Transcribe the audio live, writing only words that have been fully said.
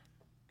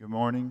Good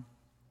morning.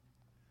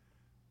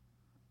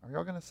 Are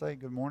y'all going to say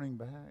good morning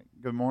back?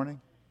 Good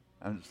morning?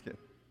 I'm just kidding.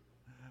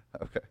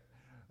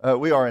 Okay.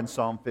 We are in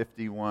Psalm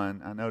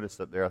 51. I noticed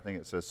up there, I think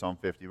it says Psalm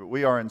 50, but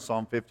we are in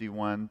Psalm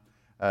 51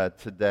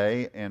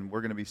 today, and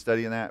we're going to be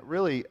studying that.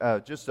 Really,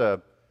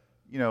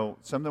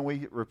 something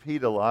we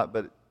repeat a lot,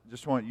 but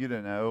just want you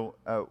to know,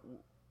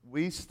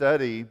 we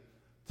study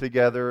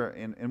together,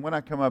 and when I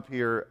come up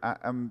here,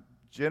 I'm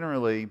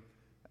generally,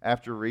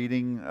 after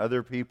reading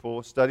other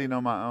people, studying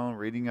on my own,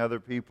 reading other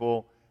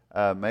people,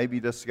 maybe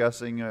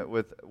discussing it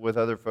with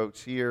other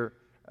folks here,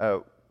 I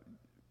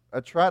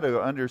try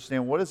to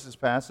understand what is this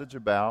passage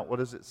about, what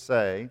does it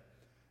say,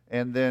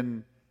 and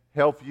then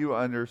help you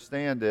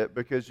understand it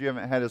because you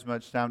haven't had as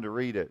much time to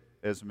read it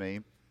as me.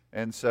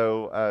 And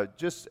so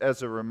just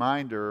as a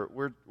reminder,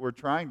 we're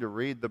trying to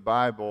read the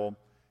Bible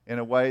in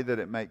a way that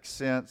it makes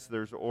sense.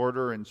 There's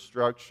order and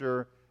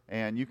structure,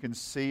 and you can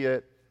see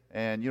it,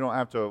 and you don't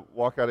have to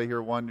walk out of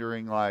here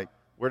wondering, like,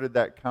 where did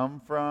that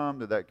come from?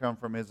 Did that come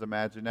from his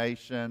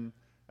imagination?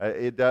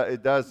 It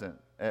doesn't.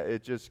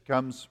 It just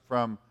comes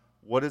from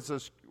what is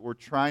this, we're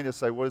trying to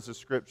say, what does the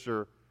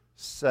Scripture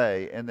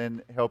say, and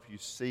then help you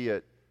see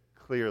it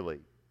clearly.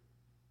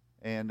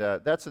 And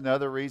that's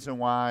another reason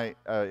why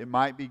it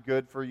might be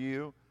good for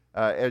you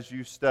as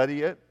you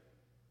study it,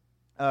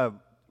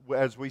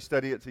 as we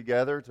study it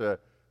together, to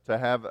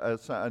have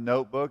a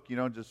notebook,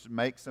 just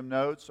make some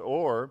notes,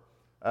 or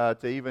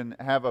to even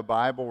have a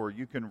Bible where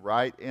you can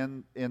write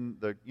in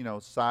the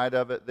side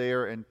of it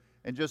there and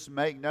just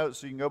make notes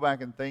so you can go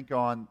back and think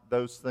on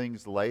those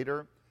things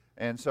later.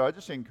 And so I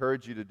just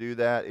encourage you to do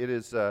that.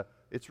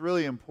 It's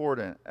really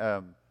important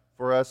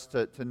for us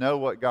to know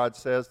what God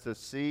says, to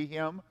see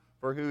Him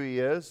for who He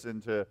is,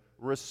 and to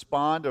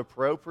respond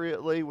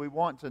appropriately. We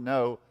want to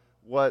know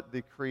what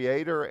the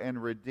Creator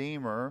and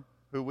Redeemer,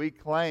 who we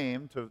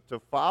claim to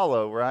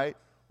follow, right,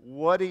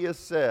 what He has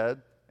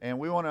said, and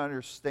we want to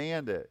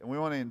understand it, and we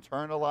want to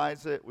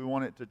internalize it. We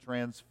want it to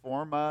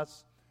transform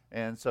us,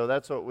 and so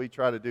that's what we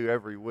try to do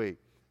every week.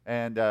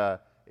 And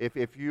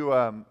if you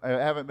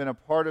haven't been a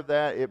part of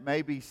that, it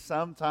may be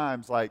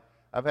sometimes, like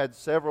I've had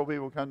several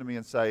people come to me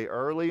and say,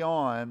 early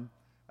on,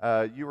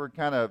 you were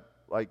kind of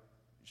like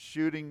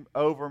shooting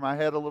over my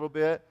head a little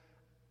bit.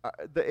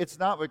 It's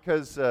not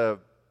because,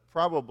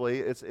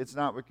 it's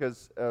not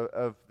because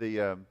of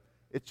the,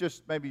 it's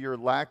just maybe your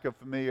lack of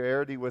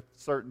familiarity with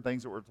certain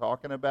things that we're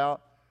talking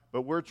about.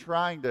 But we're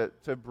trying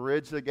to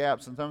bridge the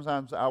gaps, and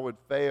sometimes I would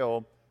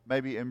fail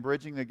maybe in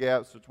bridging the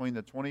gaps between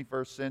the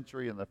 21st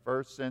century and the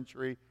first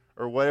century,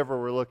 or whatever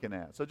we're looking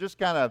at. So just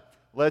kind of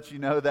let you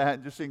know that,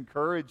 and just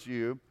encourage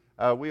you.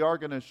 We are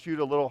going to shoot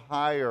a little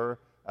higher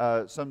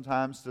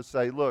sometimes to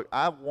say, look,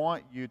 I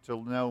want you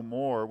to know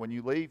more when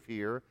you leave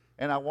here,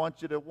 and I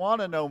want you to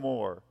want to know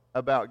more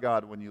about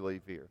God when you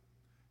leave here.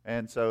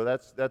 And so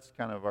that's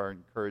kind of our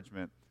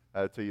encouragement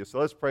to you. So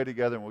let's pray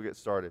together, and we'll get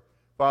started.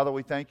 Father,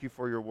 we thank you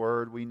for your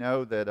word. We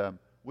know that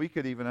we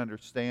could even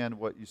understand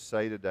what you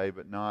say today,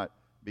 but not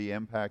be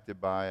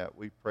impacted by it.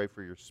 We pray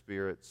for your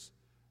Spirit's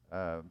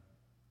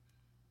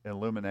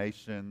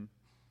illumination,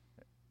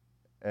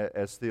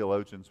 as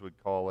theologians would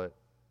call it,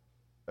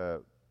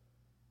 the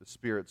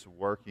Spirit's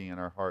working in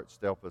our hearts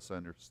to help us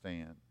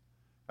understand.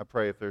 I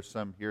pray if there's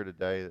some here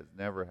today that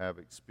never have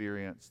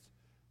experienced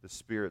the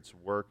Spirit's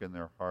work in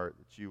their heart,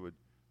 that you would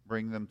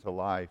bring them to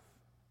life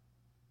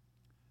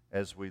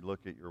as we look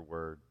at your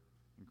word.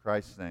 In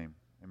Christ's name,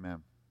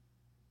 amen.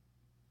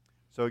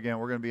 So again,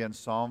 we're going to be in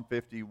Psalm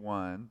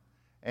 51.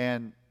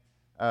 And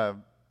I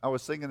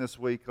was thinking this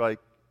week, like,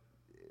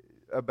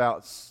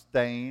 about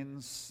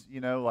stains,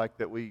 like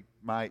that we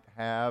might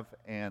have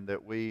and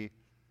that we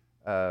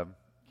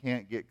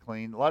can't get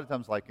clean. A lot of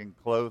times, like in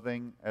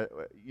clothing,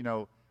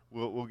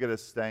 we'll get a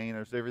stain.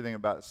 There's everything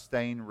about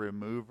stain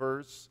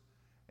removers.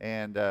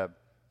 And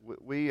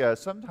we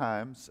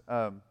sometimes,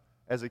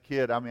 as a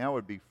kid, I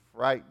would be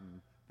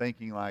frightened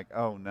thinking like,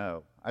 oh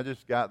no, I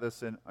just got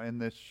this in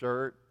this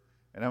shirt,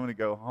 and I'm going to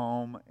go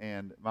home,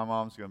 and my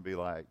mom's going to be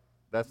like,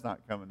 that's not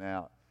coming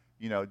out.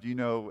 Do you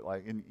know,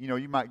 like, and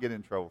you might get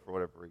in trouble for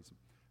whatever reason.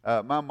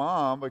 My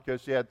mom,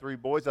 because she had 3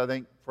 boys, I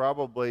think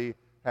probably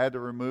had to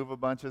remove a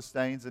bunch of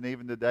stains, and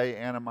even today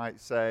Anna might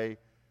say,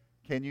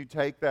 can you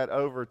take that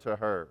over to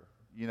her,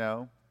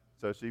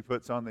 So she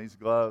puts on these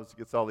gloves,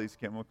 gets all these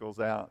chemicals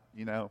out,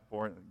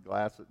 pouring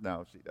glasses.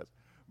 No, she doesn't.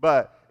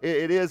 But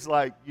it is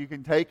like you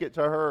can take it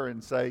to her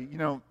and say,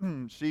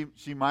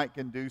 she might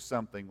can do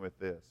something with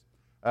this.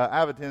 I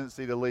have a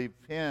tendency to leave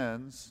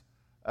pens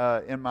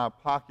in my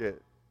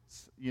pocket,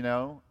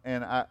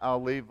 and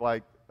I'll leave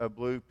like a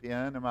blue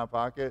pen in my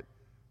pocket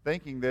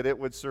thinking that it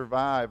would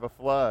survive a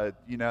flood,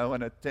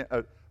 and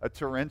a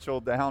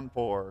torrential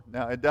downpour.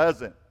 Now, it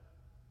doesn't.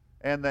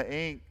 And the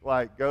ink,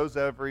 like, goes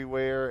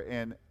everywhere,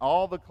 and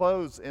all the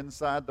clothes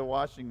inside the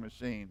washing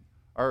machine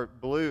are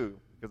blue,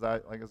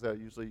 because I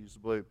usually use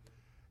blue.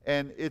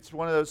 And it's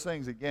one of those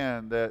things,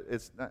 again, that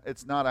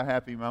it's not a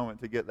happy moment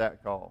to get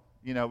that call,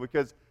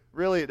 because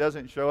really it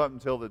doesn't show up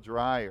until the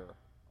dryer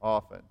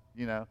often,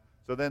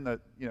 So then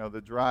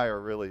the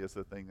dryer really is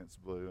the thing that's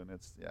blue, and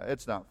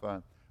it's not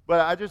fun.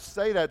 But I just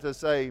say that to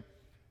say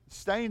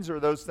stains are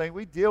those things.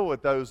 We deal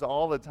with those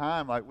all the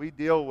time. Like we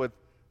deal with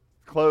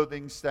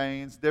clothing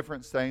stains,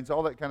 different stains,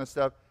 all that kind of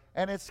stuff.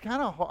 And it's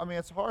kind of, I mean,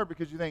 it's hard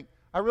because you think,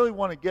 I really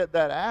want to get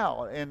that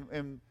out.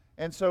 And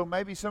so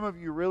maybe some of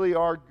you really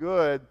are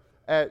good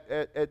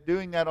at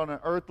doing that on an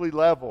earthly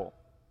level.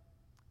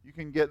 You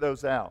can get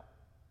those out.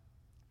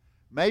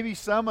 Maybe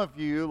some of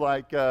you,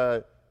 like,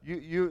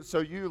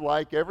 you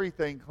like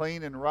everything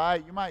clean and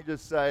right. You might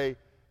just say,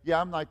 yeah,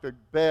 I'm like the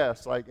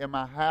best. Like in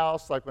my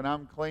house, like when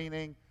I'm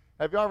cleaning.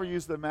 Have you ever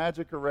used the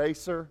magic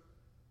eraser?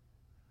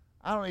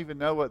 I don't even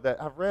know what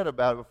that, I've read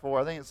about it before.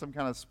 I think it's some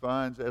kind of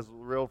sponge that has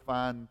real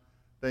fine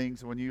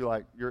things. When you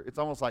it's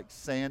almost like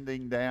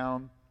sanding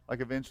down.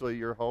 Like eventually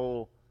your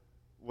whole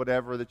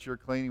whatever that you're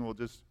cleaning will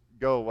just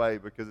go away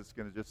because it's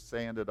going to just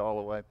sand it all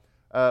away.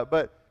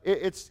 But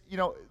it's,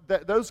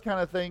 those kind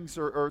of things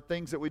are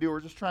things that we do.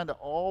 We're just trying to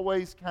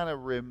always kind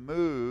of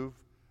remove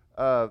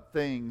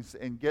things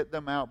and get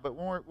them out. But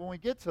when we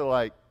get to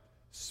like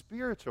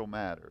spiritual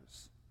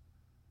matters,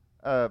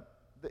 the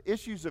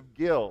issues of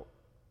guilt,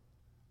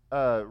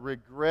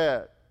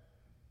 regret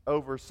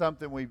over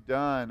something we've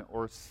done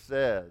or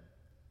said,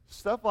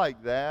 stuff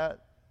like that,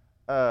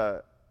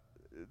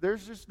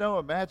 there's just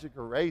no magic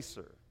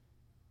eraser.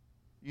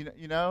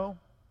 You know?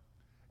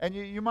 And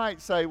you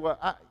might say,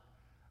 well,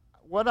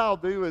 what I'll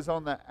do is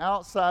on the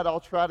outside,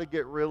 I'll try to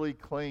get really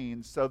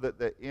clean so that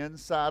the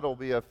inside will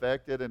be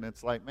affected. And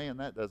it's like, man,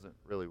 that doesn't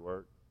really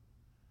work.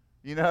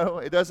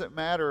 It doesn't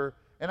matter.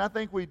 And I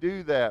think we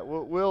do that.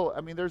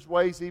 There's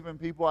ways even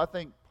people, I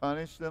think,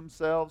 punish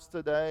themselves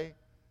today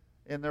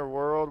in their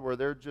world where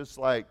they're just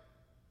like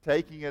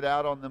taking it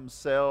out on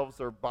themselves,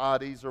 their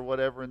bodies or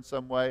whatever in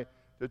some way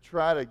to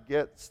try to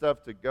get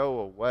stuff to go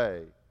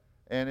away.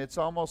 And it's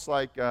almost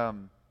like,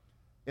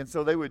 and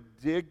so they would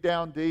dig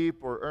down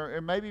deep or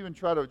maybe even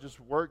try to just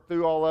work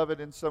through all of it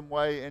in some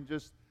way and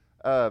just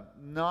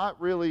not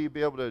really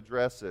be able to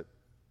address it.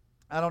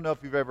 I don't know if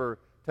you've ever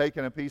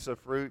taken a piece of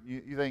fruit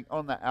and you think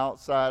on the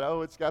outside,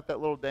 oh, it's got that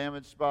little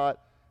damaged spot,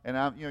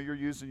 and you're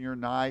using your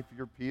knife,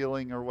 you're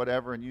peeling or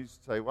whatever, and you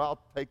say, well,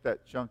 I'll take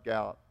that chunk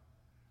out.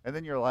 And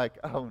then you're like,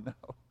 oh no,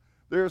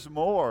 there's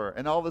more.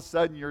 And all of a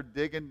sudden you're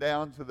digging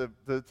down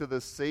to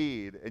the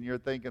seed, and you're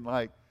thinking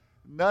like,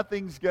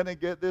 nothing's going to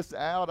get this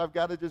out. I've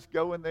got to just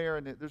go in there,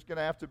 and there's going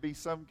to have to be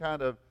some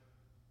kind of,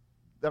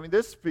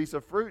 this piece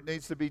of fruit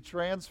needs to be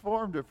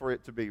transformed for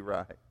it to be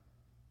right.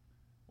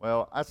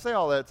 Well, I say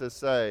all that to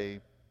say,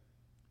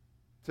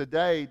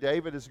 today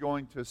David is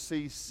going to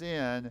see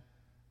sin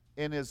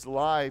in his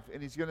life,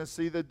 and he's going to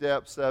see the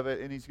depths of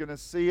it, and he's going to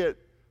see it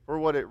for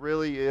what it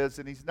really is,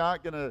 and he's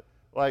not going to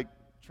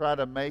try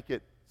to make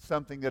it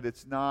something that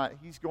it's not.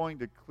 He's going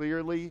to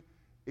clearly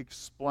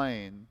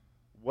explain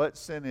what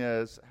sin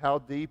is, how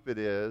deep it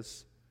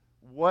is,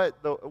 how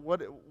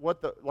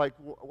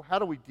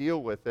do we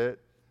deal with it,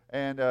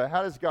 and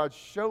how does God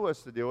show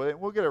us to deal with it?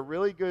 And we'll get a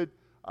really good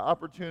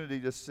opportunity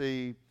to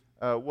see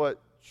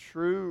what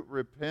true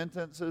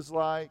repentance is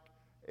like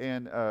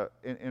and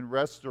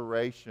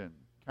restoration,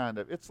 kind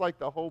of. It's like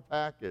the whole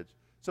package.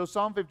 So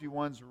Psalm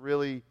 51 is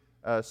really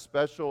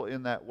special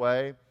in that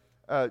way.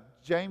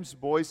 James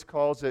Boyce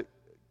calls it,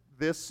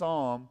 this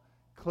psalm,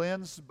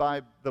 cleansed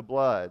by the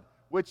blood.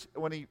 Which,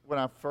 when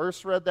I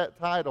first read that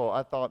title,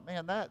 I thought,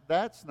 man,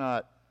 that's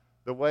not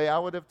the way I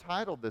would have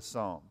titled this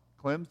psalm.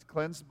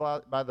 Cleansed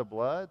by the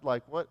blood?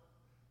 Like what?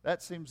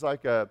 That seems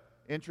like a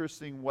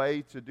interesting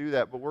way to do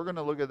that. But we're going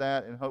to look at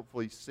that and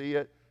hopefully see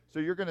it. So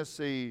you're going to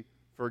see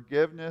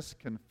forgiveness,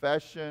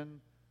 confession,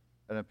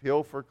 an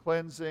appeal for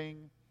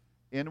cleansing,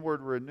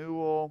 inward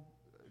renewal,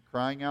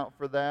 crying out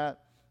for that,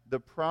 the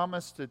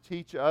promise to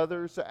teach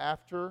others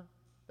after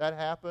that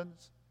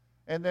happens.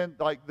 And then,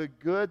 the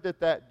good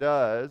that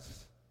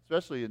does,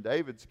 especially in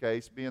David's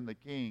case, being the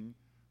king,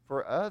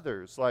 for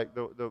others, like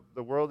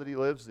the world that he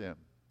lives in.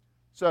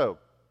 So,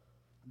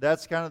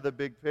 that's kind of the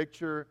big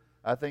picture.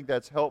 I think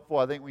that's helpful.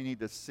 I think we need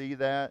to see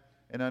that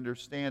and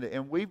understand it.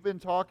 And we've been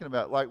talking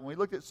about, when we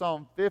looked at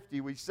Psalm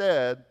 50, we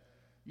said,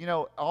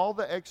 all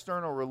the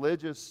external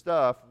religious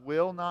stuff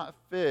will not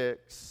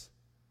fix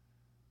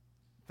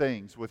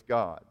things with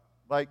God.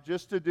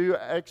 Just to do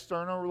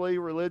externally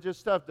religious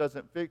stuff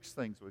doesn't fix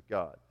things with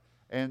God.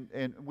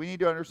 And we need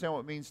to understand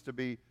what it means to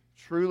be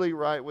truly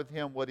right with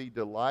Him, what He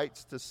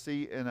delights to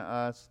see in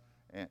us,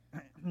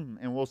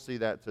 and we'll see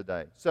that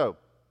today. So,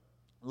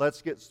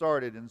 let's get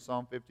started in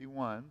Psalm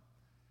 51.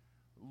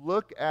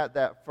 Look at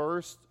that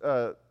first,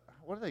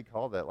 what do they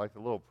call that? Like the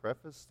little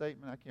preface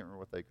statement? I can't remember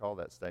what they call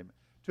that statement.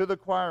 To the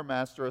choir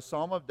master, a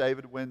psalm of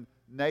David when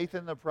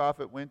Nathan the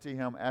prophet went to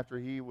him after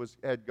he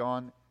had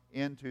gone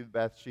into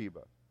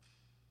Bathsheba.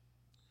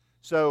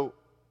 So,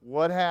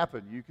 what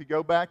happened? You could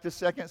go back to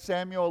 2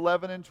 Samuel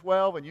 11 and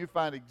 12, and you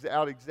find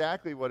out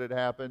exactly what had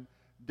happened.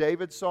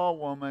 David saw a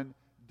woman.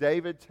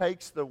 David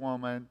takes the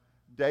woman.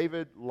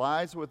 David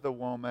lies with the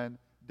woman.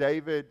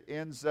 David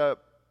ends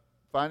up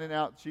finding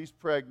out she's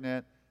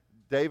pregnant.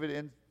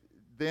 David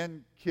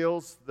then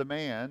kills the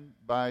man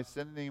by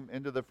sending him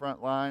into the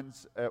front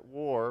lines at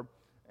war.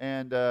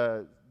 And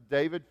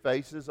David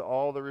faces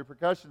all the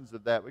repercussions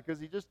of that because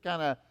he just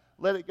kind of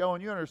let it go.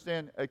 And you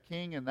understand, a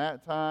king in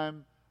that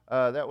time,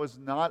 that was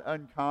not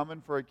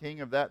uncommon for a king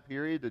of that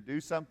period to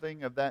do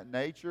something of that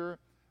nature,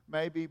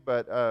 maybe.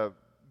 But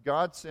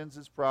God sends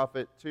his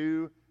prophet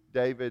to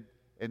David,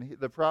 and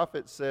the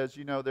prophet says,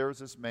 there was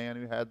this man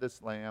who had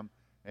this lamb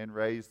and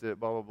raised it,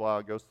 blah, blah,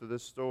 blah. Goes through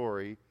this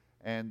story.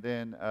 And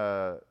then,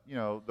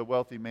 the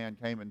wealthy man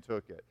came and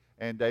took it.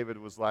 And David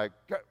was like,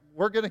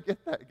 we're going to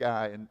get that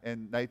guy.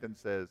 And Nathan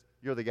says,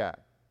 you're the guy.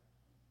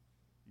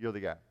 You're the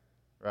guy,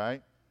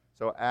 right?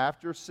 So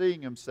after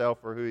seeing himself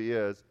for who he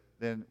is,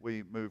 then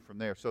we move from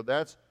there. So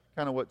that's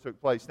kind of what took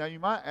place. Now, you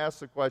might ask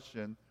the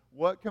question,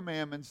 what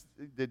commandments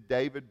did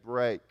David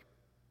break?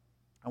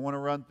 I want to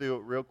run through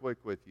it real quick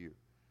with you.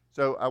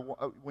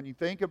 So when you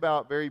think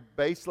about very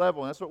base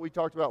level, and that's what we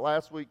talked about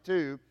last week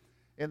too,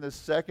 in the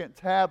second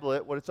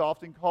tablet, what it's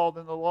often called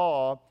in the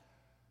law,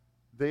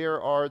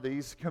 there are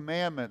these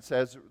commandments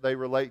as they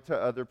relate to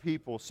other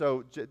people.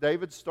 So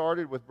David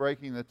started with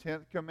breaking the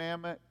 10th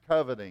commandment,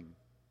 coveting.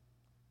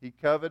 He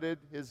coveted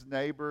his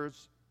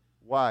neighbor's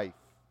wife.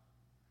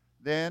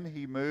 Then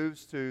he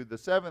moves to the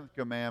 7th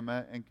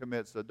commandment and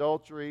commits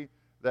adultery.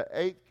 The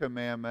 8th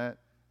commandment,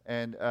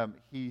 and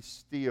he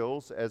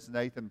steals, as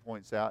Nathan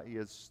points out. He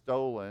has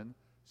stolen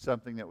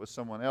something that was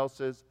someone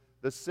else's.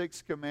 The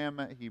 6th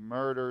commandment, he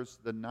murders.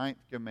 The 9th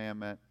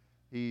commandment,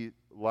 he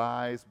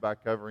lies by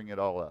covering it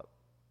all up.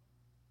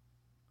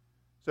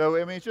 So,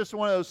 it's just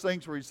one of those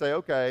things where you say,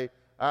 okay,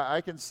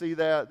 I can see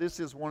that. This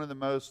is one of the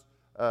most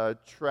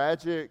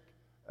tragic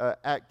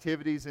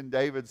activities in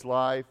David's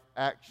life,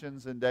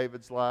 actions in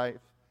David's life,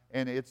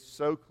 and it's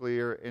so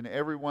clear, and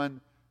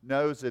everyone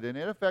knows it, and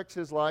it affects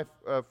his life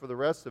for the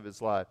rest of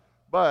his life.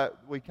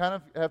 But we kind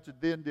of have to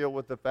then deal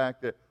with the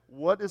fact that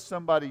what does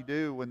somebody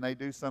do when they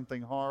do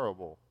something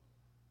horrible?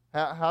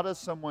 How does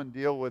someone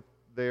deal with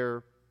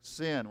their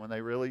sin when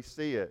they really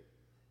see it?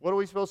 What are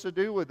we supposed to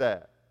do with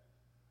that?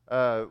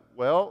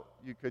 Well,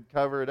 you could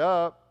cover it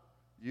up.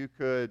 You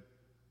could,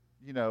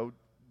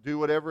 do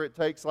whatever it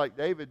takes like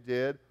David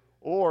did.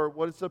 Or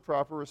what is the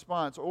proper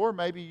response? Or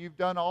maybe you've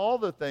done all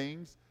the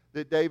things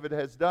that David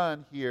has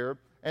done here,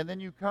 and then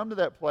you come to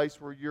that place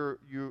where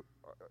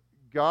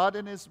God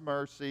in his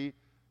mercy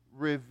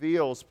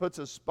puts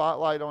a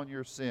spotlight on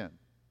your sin.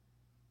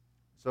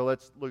 So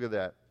let's look at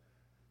that.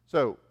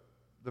 So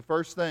the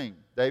first thing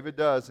David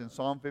does in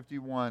Psalm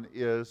 51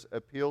 is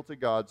appeal to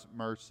God's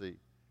mercy.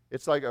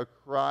 It's like a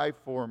cry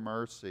for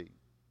mercy.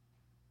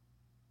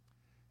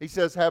 He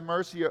says, have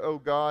mercy, O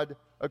God,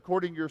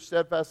 according to your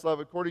steadfast love,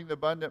 according to the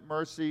abundant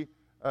mercy,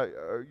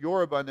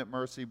 your abundant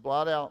mercy,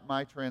 blot out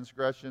my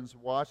transgressions,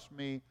 wash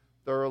me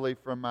thoroughly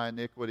from my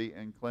iniquity,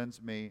 and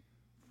cleanse me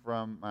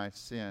from my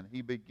sin.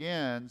 He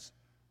begins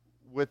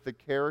with the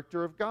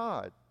character of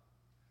God.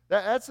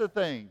 That's the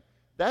thing.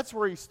 That's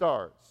where he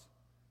starts.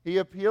 He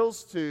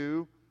appeals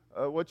to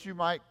what you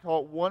might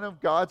call one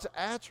of God's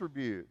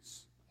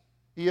attributes.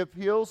 He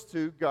appeals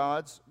to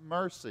God's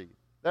mercy.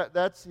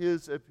 That's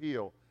his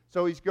appeal.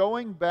 So he's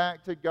going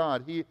back to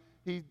God.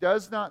 He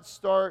does not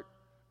start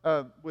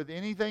with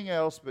anything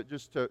else but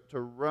just to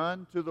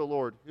run to the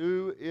Lord.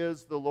 Who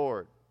is the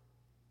Lord?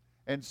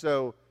 And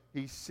so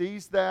he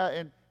sees that.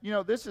 And,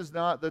 this is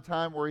not the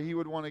time where he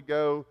would want to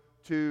go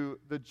to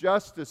the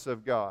justice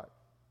of God.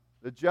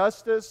 The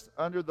justice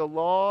under the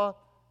law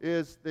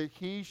is that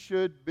he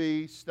should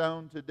be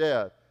stoned to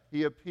death.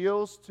 He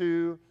appeals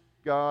to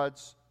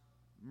God's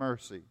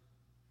mercy.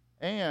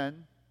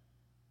 And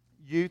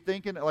you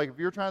thinking, like if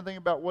you're trying to think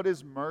about what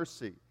is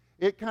mercy,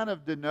 it kind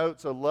of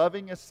denotes a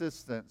loving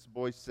assistance,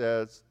 Boyce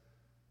says,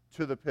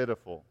 to the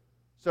pitiful.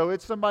 So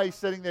it's somebody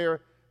sitting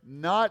there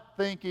not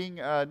thinking,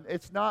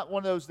 it's not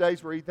one of those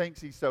days where he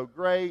thinks he's so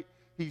great,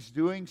 he's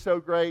doing so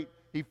great,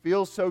 he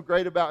feels so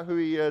great about who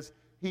he is.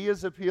 He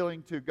is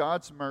appealing to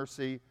God's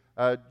mercy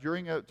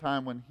during a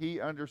time when he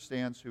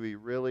understands who he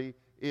really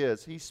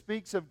is. He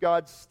speaks of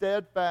God's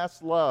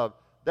steadfast love.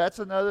 That's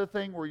another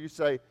thing where you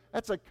say,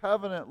 that's a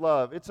covenant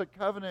love. It's a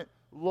covenant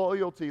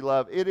loyalty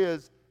love. It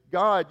is,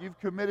 God, you've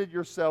committed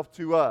yourself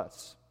to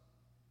us.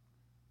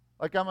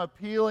 Like I'm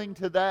appealing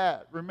to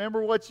that.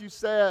 Remember what you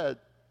said.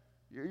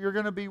 You're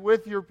going to be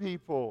with your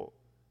people.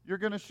 You're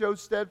going to show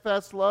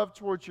steadfast love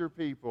towards your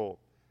people.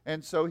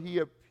 And so he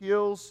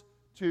appeals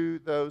to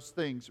those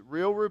things.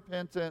 Real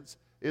repentance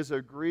is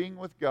agreeing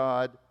with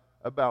God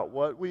about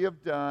what we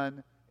have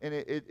done, and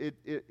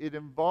it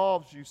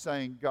involves you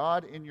saying,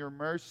 God, in your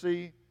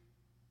mercy,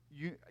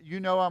 you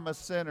know I'm a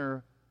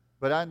sinner,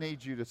 but I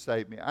need you to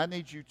save me. I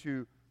need you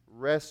to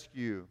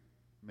rescue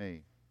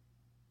me.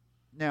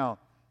 Now,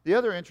 the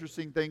other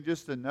interesting thing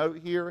just to note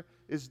here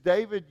is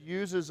David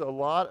uses a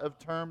lot of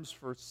terms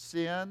for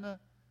sin.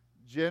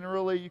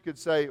 Generally, you could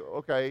say,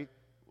 okay,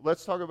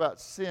 let's talk about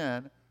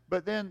sin.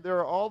 But then there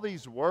are all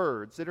these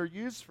words that are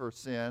used for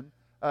sin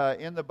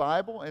in the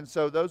Bible, and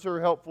so those are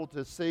helpful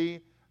to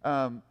see.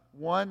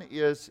 One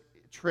is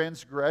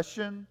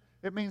transgression.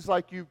 It means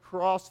like you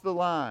cross the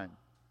line.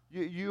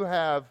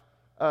 There's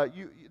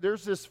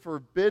this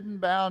forbidden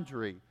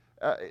boundary.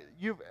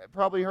 You've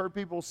probably heard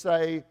people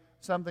say,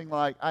 something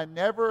like, I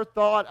never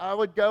thought I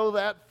would go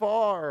that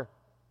far.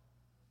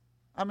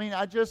 I mean,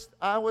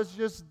 I was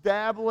just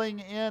dabbling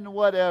in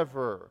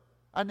whatever.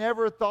 I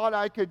never thought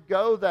I could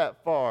go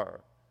that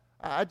far.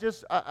 I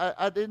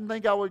didn't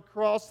think I would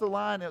cross the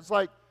line. It's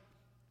like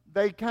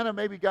they kind of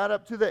maybe got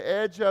up to the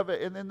edge of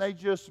it and then they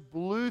just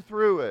blew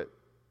through it.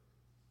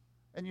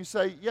 And you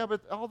say, yeah,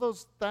 but all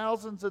those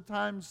thousands of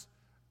times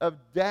of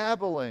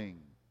dabbling,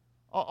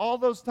 all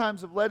those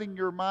times of letting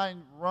your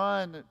mind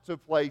run to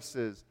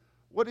places,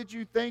 what did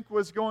you think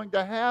was going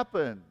to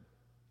happen?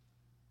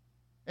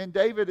 And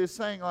David is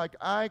saying, like,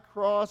 I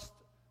crossed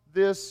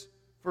this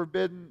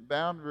forbidden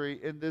boundary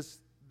in this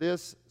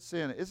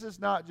sin. This is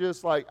not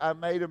just like I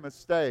made a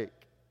mistake.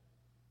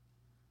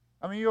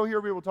 I mean, you'll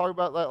hear people talk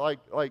about that,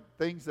 like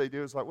things they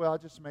do. It's like, well, I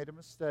just made a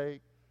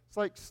mistake. It's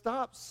like,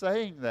 stop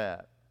saying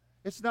that.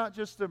 It's not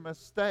just a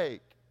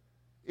mistake.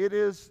 It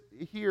is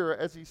here,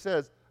 as he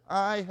says,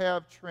 I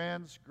have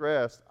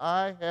transgressed.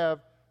 I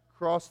have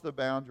crossed the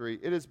boundary.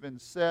 It has been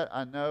set.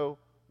 I know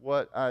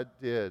what I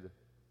did.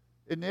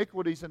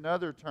 Iniquity is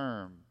another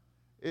term.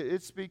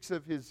 It speaks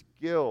of his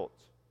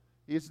guilt.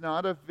 He's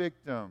not a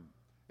victim.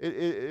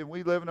 And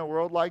we live in a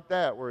world like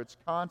that where it's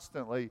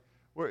constantly,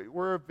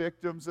 we're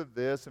victims of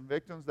this and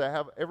victims that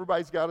have,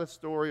 everybody's got a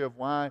story of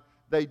why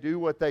they do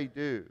what they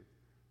do.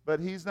 But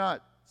he's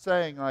not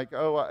saying like,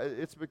 oh,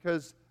 it's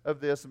because of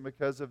this and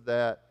because of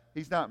that.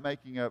 He's not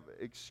making up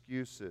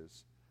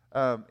excuses.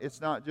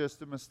 It's not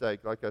just a mistake,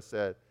 like I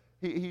said.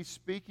 He's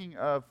speaking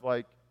of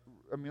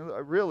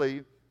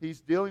really,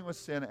 he's dealing with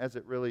sin as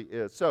it really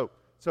is. So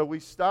we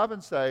stop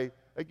and say,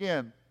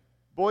 again,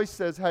 Boyce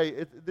says,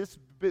 hey,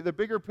 the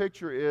bigger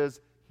picture is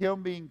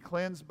him being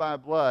cleansed by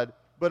blood,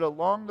 but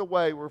along the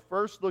way, we're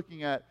first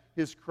looking at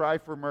his cry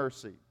for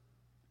mercy.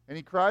 And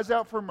he cries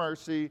out for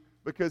mercy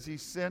because he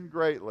sinned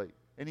greatly,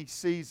 and he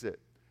sees it.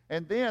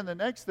 And then the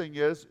next thing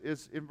is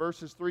in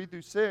verses 3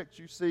 through 6,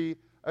 you see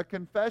a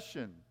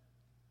confession.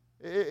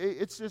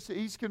 It's just,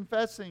 he's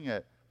confessing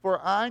it. For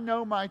I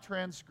know my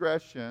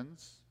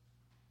transgressions,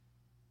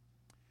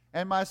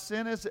 and my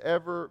sin is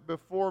ever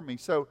before me.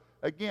 So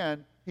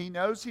again, he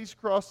knows he's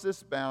crossed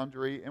this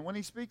boundary. And when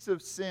he speaks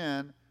of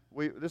sin,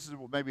 this is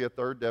maybe a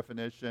third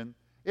definition.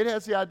 It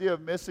has the idea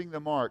of missing the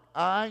mark.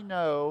 I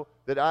know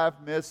that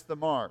I've missed the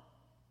mark.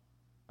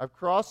 I've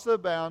crossed the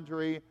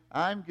boundary.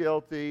 I'm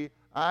guilty.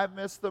 I've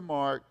missed the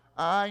mark.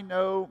 I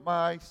know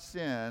my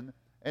sin,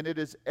 and it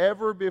is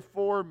ever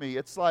before me.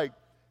 It's like,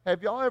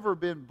 have y'all ever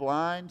been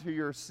blind to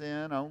your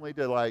sin only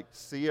to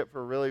see it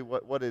for really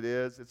what it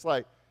is? It's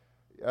like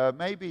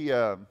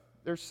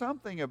there's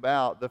something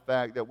about the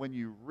fact that when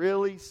you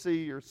really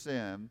see your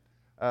sin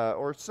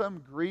or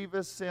some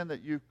grievous sin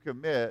that you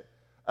commit,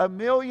 a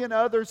million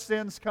other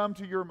sins come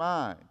to your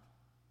mind.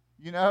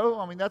 You know?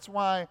 I mean, that's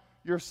why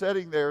you're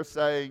sitting there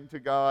saying to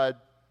God,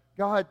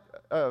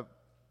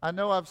 I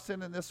know I've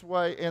sinned in this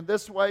way, and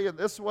this way, and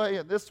this way,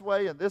 and this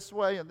way, and this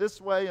way, and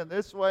this way, and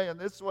this way, and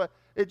this way.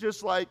 It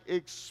just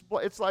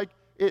it's like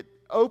it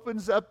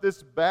opens up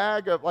this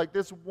bag of,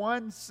 this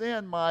one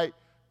sin might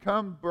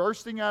come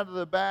bursting out of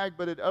the bag,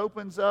 but it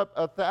opens up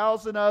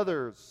 1,000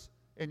 others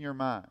in your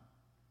mind.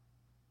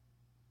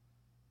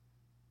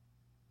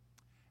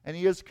 And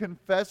he is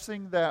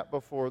confessing that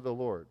before the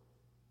Lord.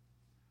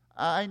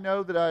 I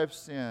know that I have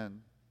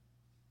sinned,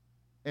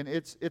 and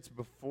it's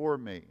before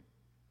me.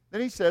 Then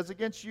he says,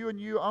 against you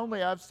and you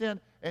only I've sinned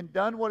and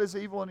done what is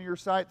evil in your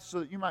sight, so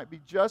that you might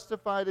be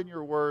justified in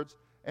your words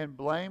and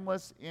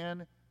blameless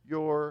in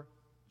your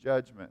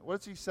judgment.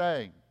 What's he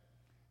saying?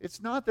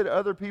 It's not that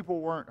other people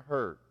weren't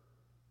hurt.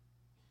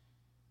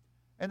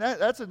 And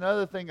that's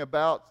another thing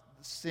about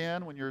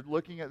sin when you're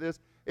looking at this.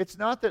 It's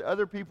not that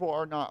other people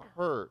are not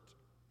hurt.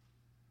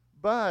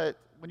 But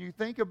when you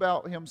think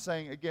about him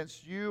saying,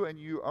 against you and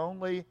you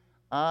only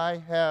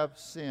I have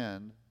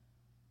sinned,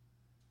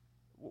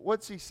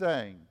 what's he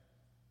saying?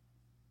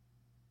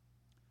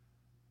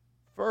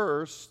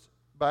 First,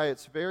 by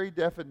its very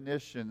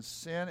definition,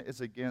 sin is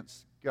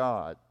against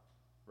God,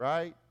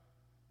 right?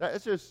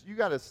 That's just, you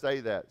got to say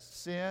that.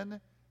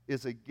 Sin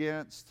is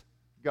against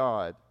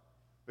God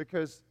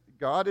because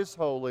God is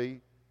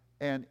holy,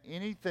 and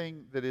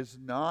anything that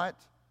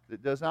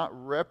does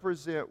not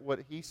represent what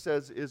he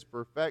says is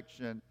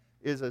perfection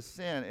is a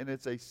sin, and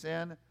it's a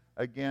sin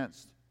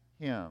against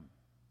him.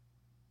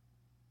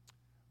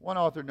 One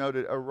author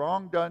noted, a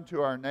wrong done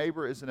to our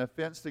neighbor is an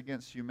offense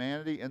against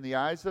humanity in the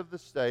eyes of the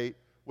state,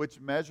 which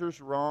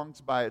measures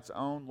wrongs by its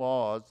own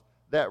laws.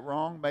 That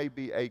wrong may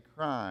be a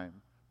crime,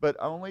 but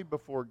only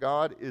before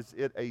God is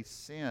it a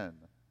sin.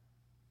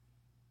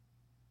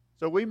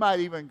 So we might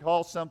even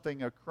call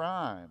something a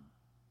crime,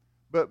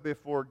 but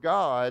before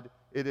God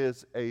it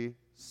is a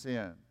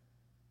sin,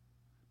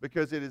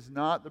 because it is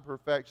not the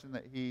perfection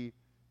that he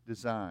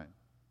designed.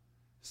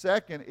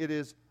 Second, it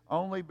is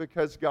only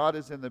because God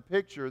is in the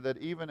picture that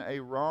even a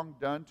wrong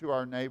done to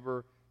our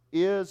neighbor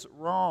is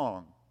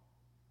wrong.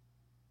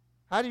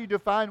 How do you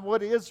define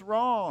what is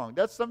wrong?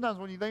 That's sometimes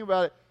when you think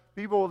about it,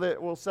 people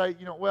that will say,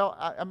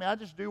 I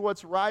just do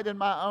what's right in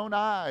my own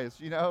eyes,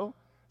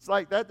 It's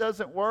like that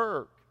doesn't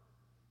work.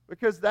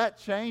 because that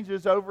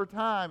changes over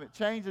time. It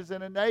changes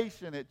in a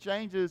nation. It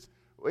changes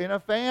in a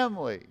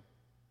family.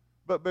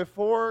 But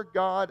before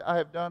God, I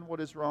have done what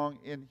is wrong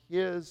in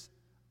His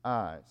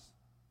eyes.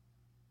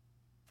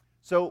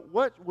 So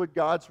what would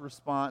God's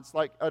response,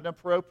 like an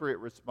appropriate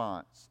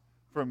response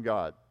from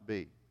God,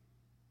 be?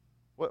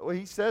 Well,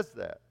 He says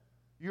that.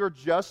 You are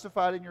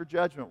justified in your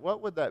judgment.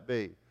 What would that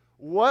be?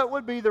 What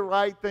would be the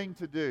right thing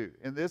to do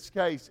in this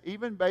case,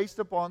 even based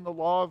upon the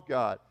law of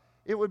God?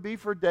 It would be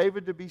for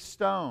David to be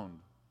stoned.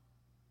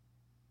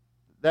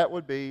 That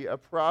would be a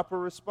proper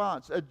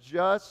response, a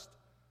just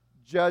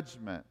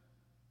judgment.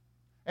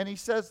 And he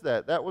says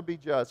that. That would be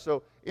just.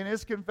 So in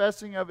his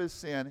confessing of his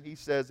sin, he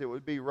says it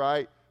would be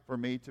right for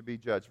me to be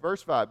judged.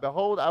 Verse 5,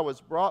 behold, I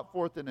was brought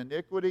forth in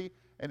iniquity,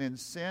 and in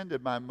sin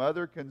did my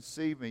mother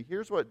conceive me.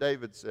 Here's what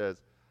David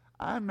says.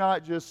 I'm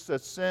not just a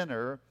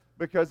sinner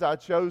because I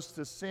chose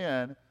to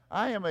sin.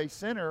 I am a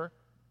sinner,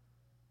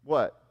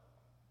 what?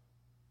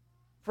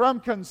 From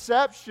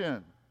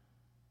conception.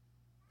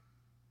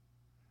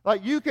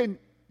 Like you can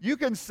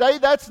say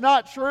that's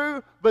not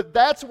true, but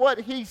that's what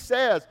he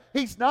says.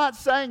 He's not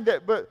saying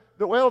that, but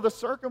the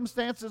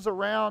circumstances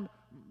around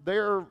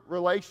their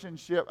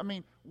relationship. I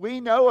mean,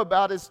 we know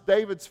about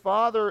David's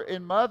father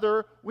and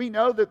mother. We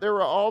know that there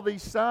were all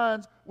these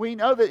sons. We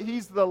know that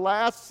he's the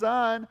last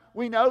son.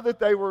 We know that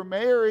they were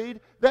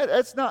married.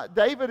 That's not,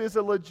 David is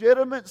a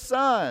legitimate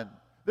son.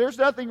 There's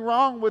nothing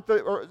wrong with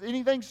or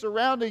anything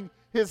surrounding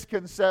his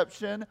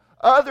conception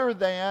other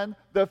than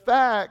the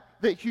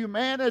fact that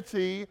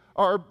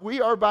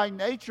we are by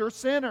nature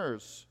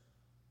sinners.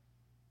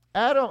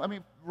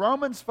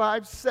 Romans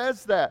 5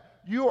 says that.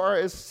 You are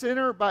a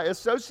sinner by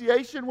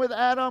association with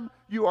Adam.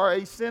 You are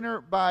a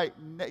sinner by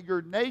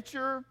your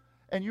nature.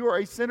 And you are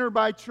a sinner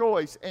by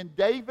choice. And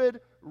David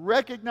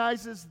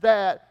recognizes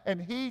that.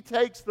 And he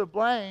takes the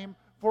blame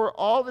for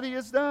all that he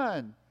has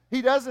done.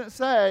 He doesn't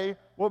say,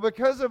 well,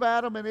 because of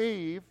Adam and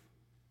Eve.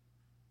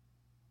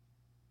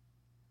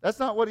 That's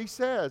not what he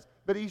says.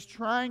 But he's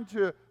trying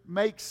to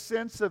make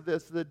sense of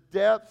this. The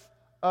depth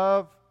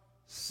of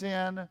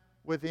sin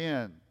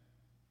within.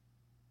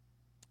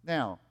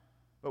 Now,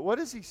 but what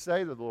does he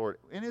say to the Lord?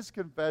 In his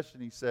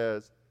confession, he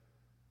says,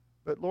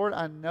 but Lord,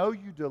 I know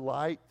you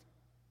delight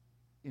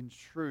in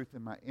truth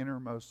in my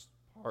innermost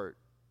part.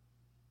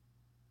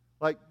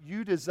 Like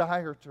you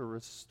desire to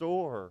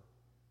restore.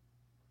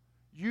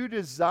 You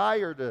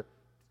desire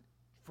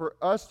for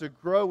us to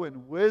grow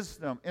in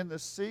wisdom in the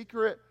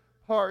secret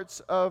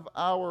parts of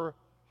our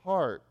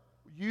heart.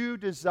 You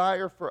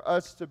desire for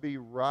us to be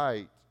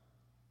right.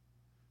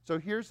 So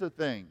here's the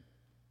thing.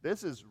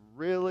 This is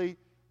really,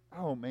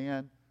 oh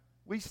man,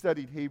 we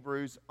studied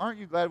Hebrews. Aren't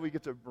you glad we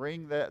get to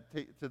bring that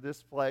to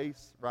this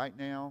place right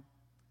now?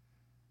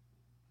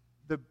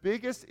 The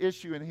biggest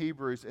issue in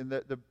Hebrews, and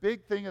the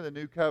big thing of the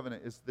new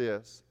covenant is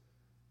this.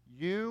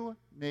 You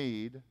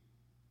need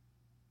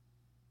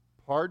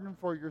pardon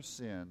for your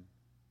sin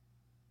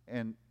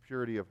and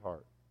purity of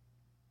heart.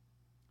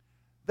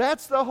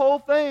 That's the whole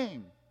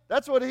thing.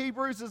 That's what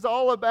Hebrews is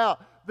all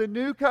about. The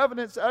new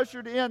covenant's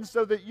ushered in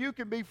so that you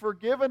can be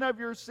forgiven of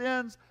your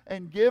sins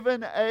and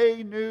given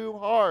a new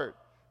heart.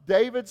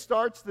 David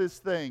starts this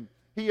thing.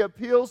 He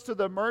appeals to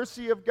the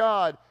mercy of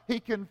God. He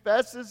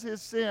confesses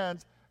his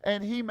sins,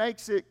 and he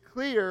makes it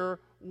clear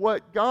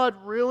what God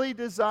really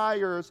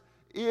desires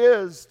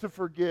is to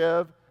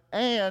forgive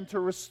and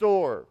to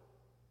restore.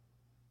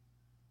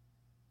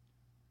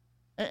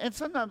 And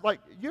sometimes, like,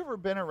 you ever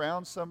been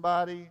around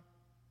somebody?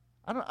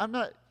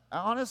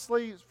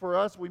 Honestly, for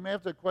us, we may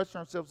have to question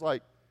ourselves,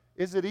 like,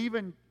 is it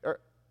even,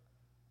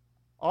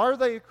 are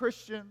they a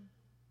Christian?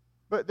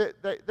 But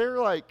they're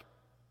like,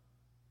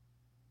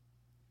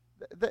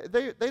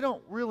 they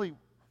don't really,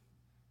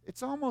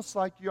 it's almost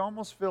like you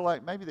almost feel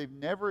like maybe they've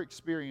never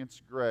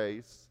experienced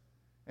grace.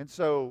 And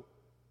so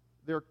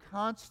they're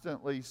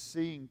constantly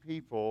seeing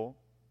people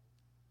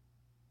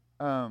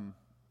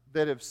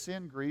that have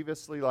sinned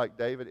grievously like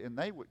David, and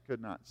they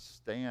could not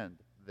stand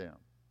them.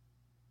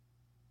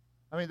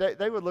 I mean,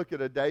 they would look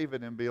at a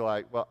David and be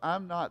like, well,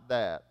 I'm not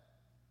that.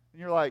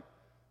 And you're like,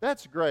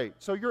 that's great.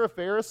 So you're a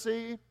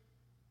Pharisee,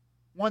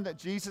 one that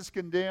Jesus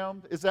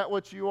condemned. Is that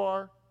what you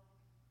are?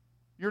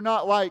 You're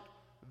not like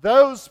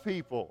those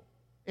people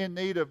in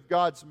need of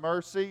God's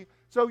mercy.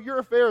 So you're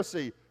a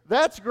Pharisee.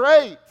 That's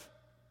great.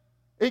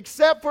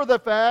 Except for the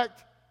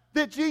fact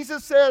that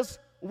Jesus says,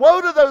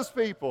 woe to those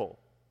people.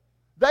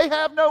 They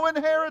have no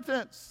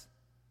inheritance.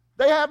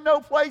 They have no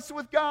place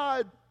with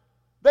God.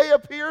 They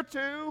appear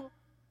to,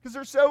 because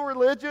they're so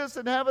religious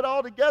and have it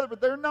all together,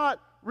 but they're not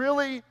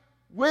really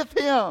with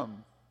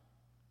Him.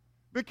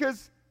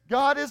 Because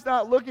God is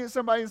not looking at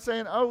somebody and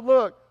saying, oh,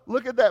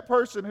 look at that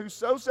person who's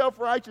so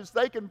self-righteous,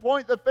 they can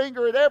point the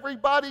finger at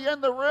everybody in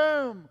the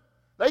room.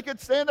 They could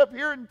stand up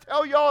here and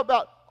tell y'all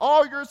about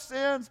all your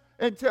sins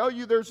and tell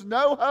you there's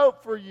no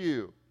hope for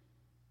you.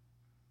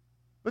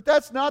 But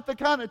that's not the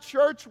kind of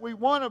church we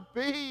want to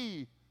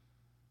be.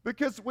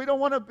 Because we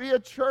don't want to be a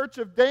church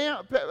of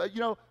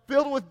filled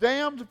with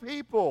damned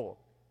people,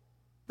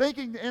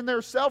 thinking in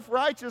their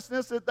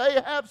self-righteousness that they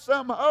have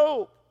some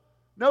hope.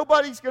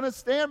 Nobody's going to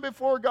stand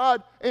before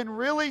God and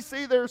really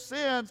see their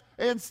sins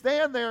and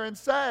stand there and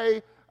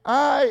say,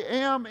 I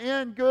am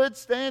in good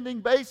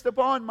standing based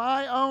upon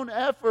my own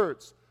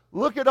efforts.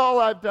 Look at all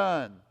I've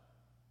done.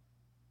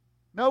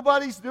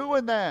 Nobody's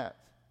doing that.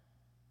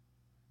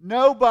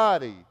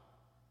 Nobody.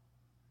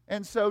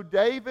 And so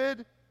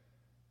David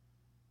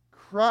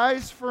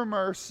cries for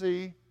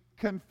mercy,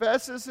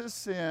 confesses his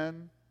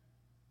sin,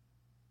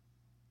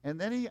 and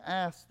then he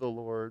asks the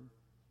Lord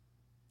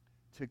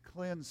to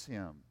cleanse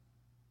him.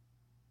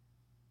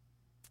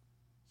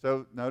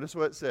 So notice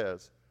what it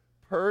says.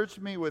 Purge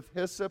me with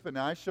hyssop, and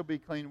I shall be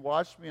clean.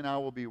 Wash me, and I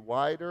will be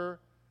whiter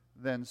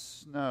than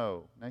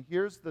snow. Now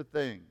here's the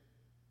thing.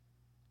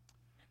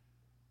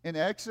 In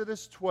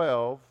Exodus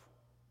 12,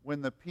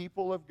 when the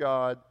people of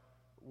God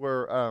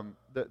were,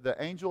 the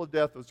angel of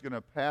death was going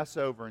to pass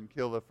over and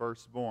kill the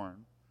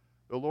firstborn,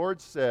 the Lord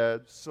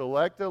said,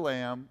 select a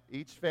lamb.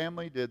 Each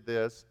family did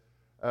this,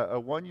 a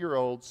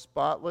 1-year-old,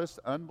 spotless,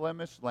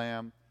 unblemished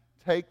lamb.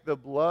 Take the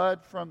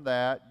blood from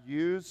that,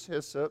 use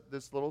hyssop,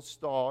 this little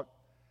stalk,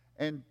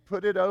 and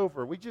put it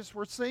over. We just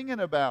were singing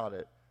about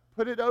it.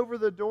 Put it over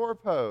the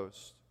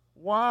doorpost.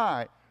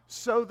 Why?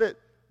 So that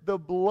the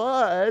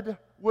blood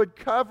would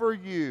cover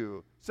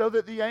you, so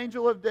that the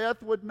angel of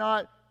death would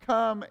not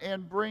come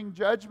and bring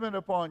judgment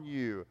upon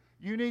you.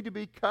 You need to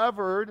be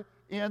covered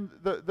in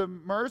the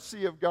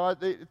mercy of God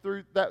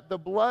through the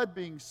blood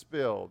being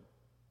spilled.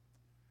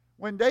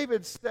 When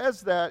David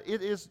says that,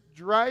 it is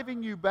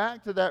driving you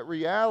back to that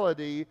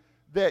reality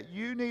that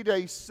you need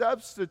a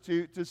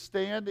substitute to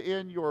stand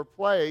in your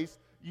place.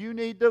 You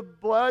need the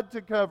blood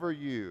to cover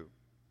you.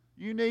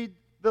 You need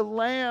the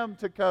lamb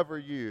to cover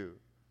you.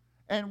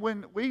 And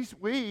when we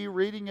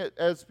reading it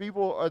as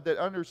people that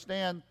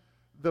understand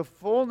the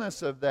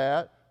fullness of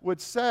that, would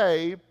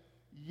say,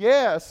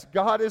 yes,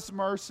 God is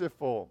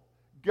merciful.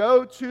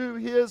 Go to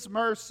His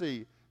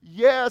mercy.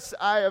 Yes,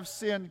 I have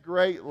sinned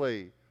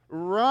greatly.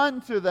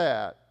 Run to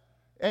that.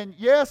 And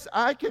yes,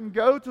 I can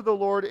go to the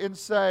Lord and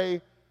say,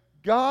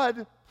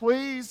 God,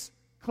 please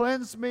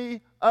cleanse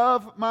me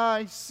of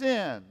my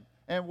sin.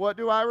 And what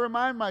do I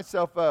remind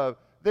myself of?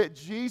 That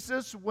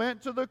Jesus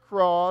went to the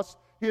cross,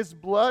 His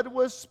blood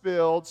was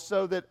spilled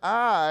so that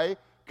I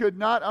could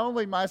not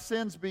only my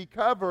sins be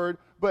covered,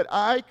 but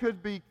I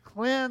could be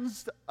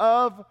cleansed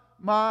of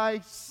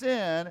my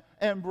sin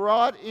and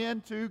brought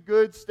into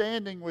good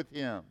standing with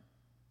Him.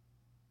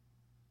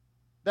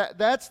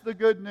 That's the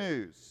good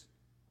news.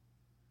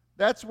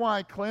 That's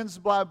why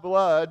cleansed by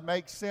blood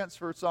makes sense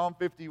for Psalm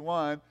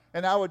 51,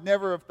 and I would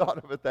never have thought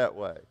of it that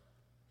way.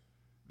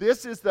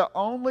 This is the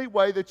only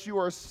way that you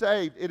are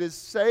saved. It is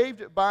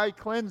saved by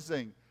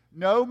cleansing.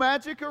 No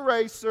magic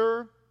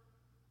eraser,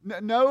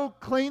 no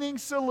cleaning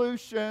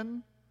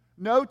solution,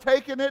 no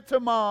taking it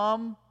to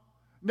mom,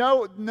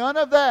 no, none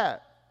of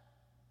that.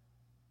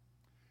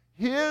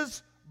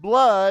 His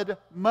blood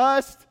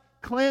must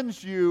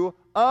cleanse you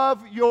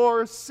of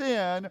your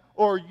sin,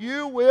 or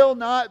you will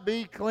not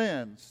be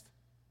cleansed.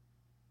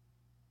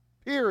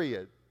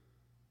 Period.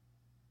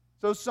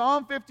 So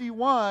Psalm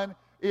 51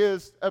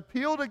 is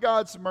appeal to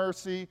God's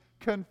mercy,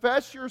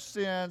 confess your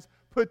sins,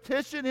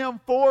 petition Him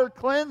for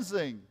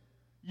cleansing.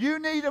 You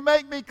need to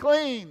make me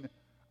clean.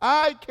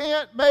 I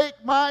can't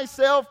make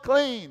myself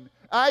clean.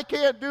 I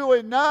can't do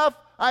enough.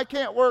 I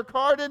can't work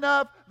hard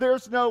enough.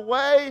 There's no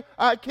way.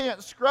 I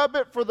can't scrub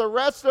it for the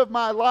rest of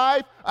my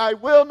life. I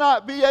will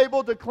not be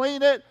able to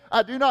clean it.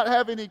 I do not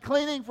have any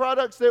cleaning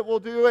products that will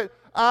do it.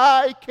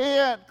 I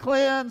can't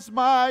cleanse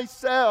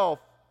myself.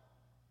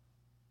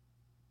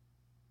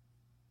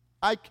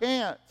 I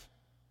can't.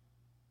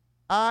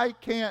 I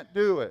can't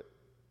do it.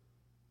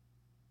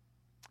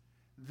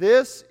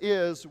 This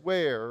is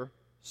where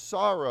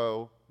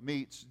sorrow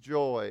meets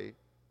joy.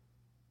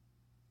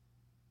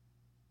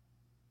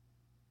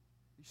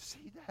 You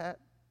see that?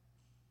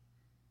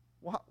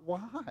 Why?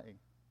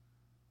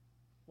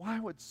 Why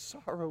would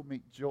sorrow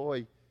meet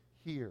joy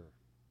here?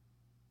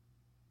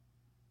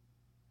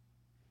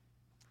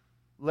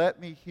 Let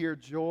me hear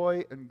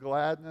joy and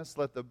gladness.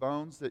 Let the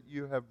bones that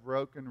you have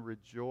broken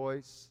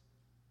rejoice.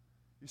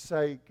 You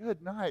say,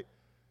 good night.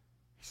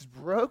 He's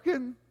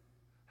broken?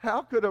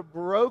 How could a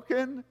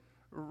broken,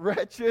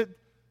 wretched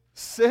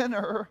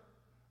sinner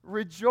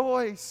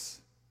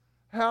rejoice?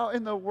 How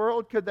in the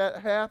world could that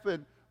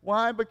happen?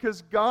 Why?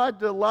 Because God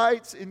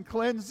delights in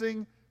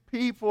cleansing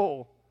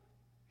people.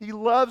 He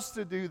loves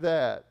to do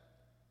that.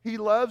 He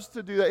loves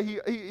to do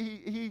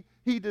that.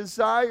 He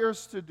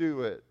desires to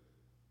do it.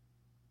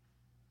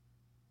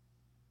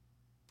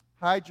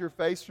 Hide your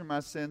face from my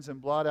sins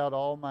and blot out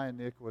all my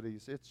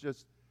iniquities. It's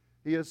just,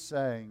 He is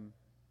saying,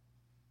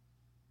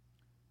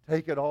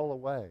 take it all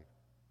away.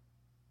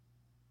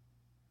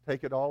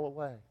 Take it all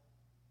away.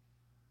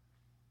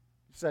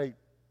 You say,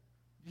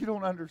 you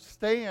don't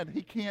understand.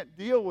 He can't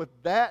deal with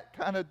that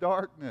kind of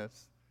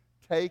darkness.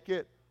 Take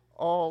it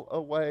all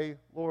away.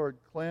 Lord,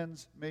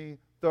 cleanse me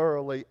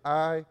thoroughly.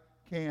 I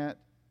can't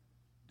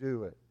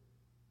do it.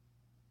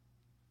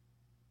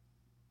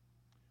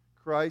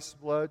 Christ's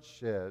blood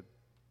shed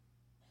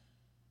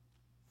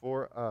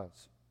for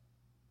us.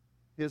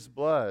 His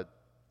blood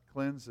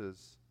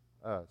cleanses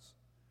us.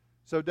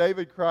 So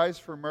David cries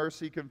for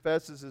mercy,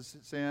 confesses his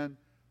sin,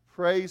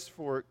 prays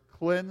for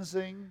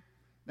cleansing.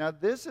 Now,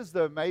 this is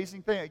the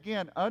amazing thing.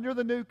 Again, under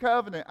the new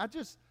covenant,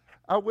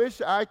 I wish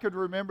I could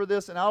remember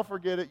this, and I'll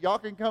forget it. Y'all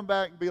can come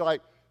back and be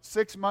like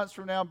 6 months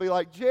from now and be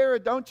like,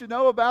 Jared, don't you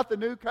know about the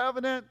new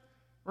covenant?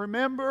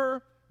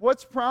 Remember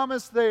what's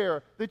promised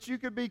there? That you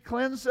could be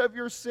cleansed of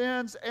your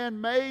sins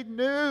and made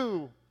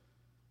new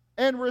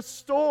and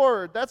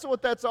restored. That's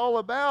what that's all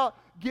about.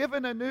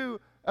 Given a new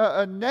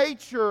a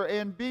nature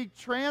and be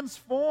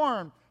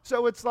transformed.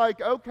 So it's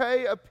like,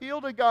 okay,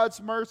 appeal to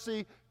God's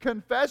mercy,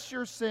 confess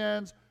your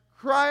sins,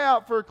 cry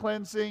out for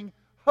cleansing,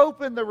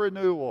 hope in the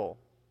renewal.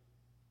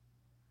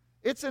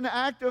 It's an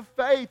act of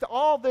faith.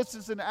 All this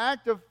is an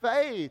act of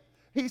faith.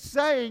 He's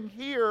saying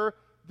here,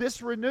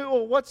 this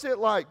renewal, what's it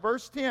like?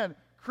 Verse 10,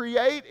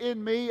 create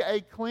in me a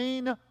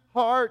clean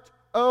heart,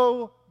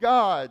 O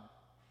God.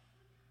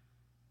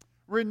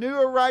 Renew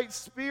a right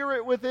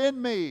spirit within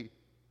me.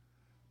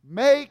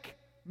 Make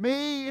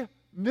me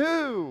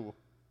new.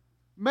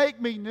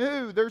 Make me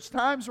new. There's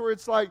times where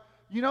it's like,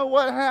 you know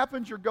what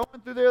happens? You're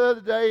going through there the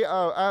other day.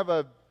 I have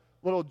a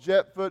little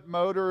Jetfoot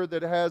motor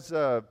that has,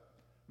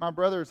 my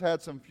brother's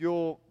had some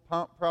fuel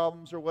pump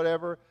problems or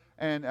whatever,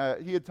 and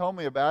he had told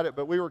me about it,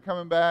 but we were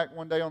coming back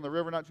one day on the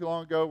river not too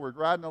long ago. We're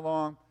riding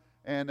along,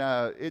 and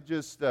it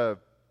just,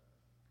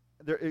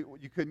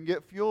 you couldn't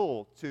get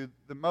fuel to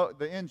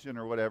the engine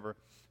or whatever.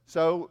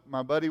 So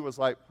my buddy was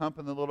like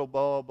pumping the little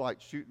bulb,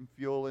 like shooting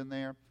fuel in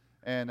there.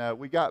 And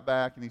we got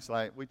back, and he's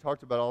like, we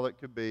talked about all that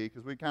could be,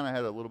 because we kind of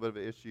had a little bit of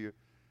an issue.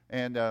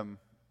 And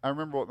I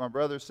remember what my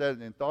brother said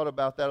and thought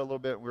about that a little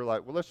bit. And we were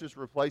like, well, let's just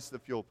replace the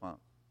fuel pump,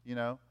 you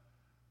know.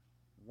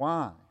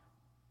 Why?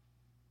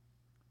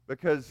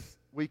 Because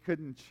we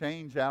couldn't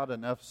change out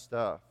enough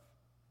stuff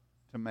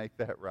to make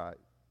that right.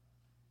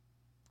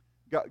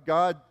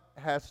 God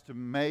has to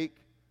make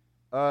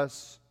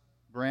us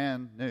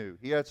brand new.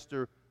 He has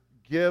to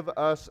give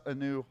us a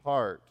new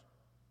heart.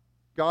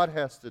 God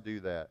has to do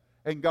that.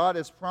 And God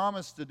has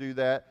promised to do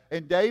that.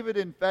 And David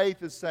in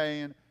faith is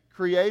saying,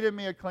 create in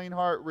me a clean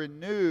heart,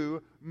 renew,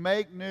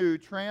 make new,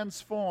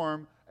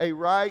 transform a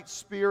right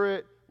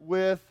spirit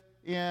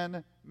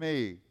within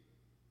me.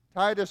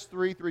 Titus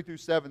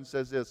 3:3-7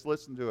 says this.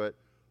 Listen to it.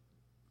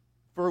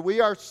 For we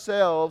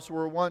ourselves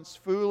were once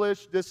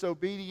foolish,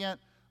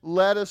 disobedient,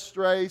 led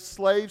astray,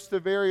 slaves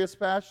to various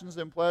passions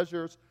and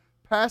pleasures,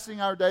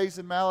 passing our days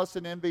in malice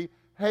and envy,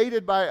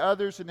 hated by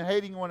others and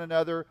hating one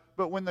another.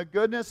 But when the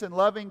goodness and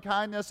loving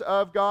kindness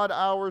of God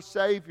our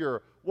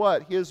Savior,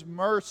 what? His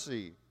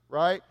mercy,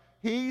 right?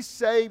 He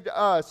saved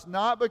us,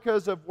 not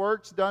because of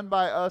works done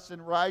by us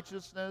in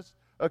righteousness,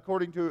 but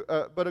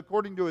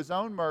according to His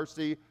own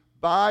mercy,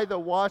 by the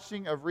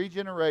washing of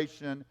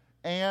regeneration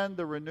and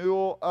the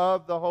renewal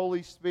of the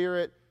Holy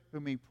Spirit,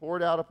 whom He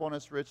poured out upon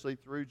us richly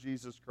through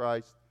Jesus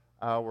Christ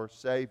our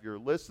Savior.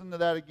 Listen to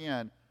that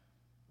again.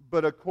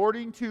 But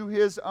according to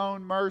His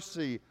own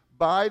mercy,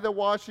 by the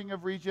washing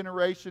of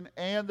regeneration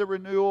and the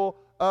renewal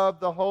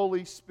of the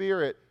Holy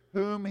Spirit,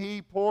 whom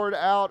He poured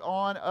out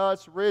on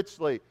us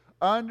richly.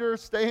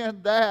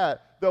 Understand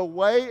that. The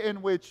way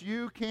in which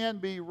you can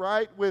be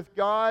right with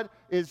God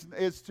is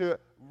to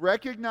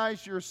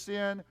recognize your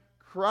sin,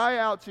 cry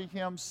out to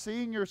Him,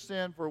 seeing your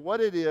sin for what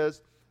it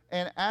is,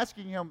 and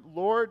asking Him,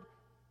 Lord,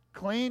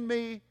 clean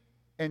me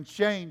and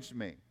change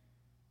me.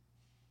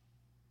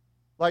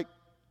 Like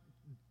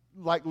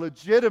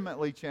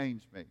legitimately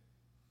change me.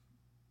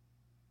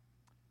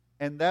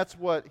 And that's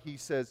what he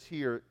says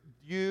here.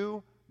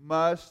 You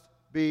must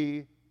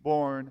be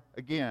born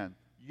again.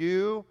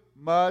 You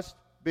must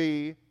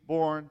be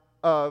born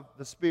of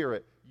the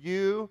Spirit.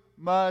 You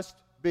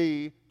must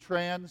be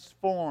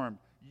transformed.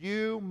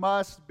 You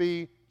must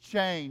be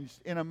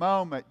changed in a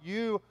moment.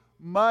 You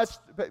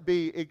must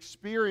be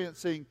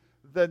experiencing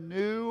the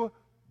new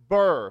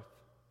birth.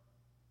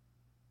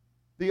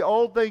 The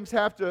old things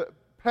have to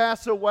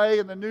pass away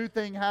and the new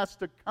thing has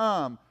to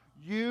come.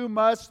 You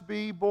must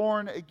be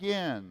born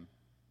again.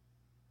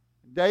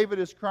 David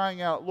is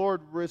crying out,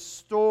 Lord,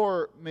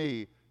 restore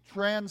me,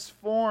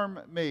 transform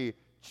me,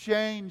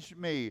 change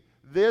me.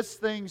 This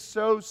thing's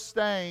so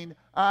stained,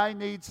 I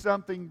need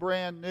something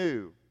brand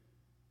new.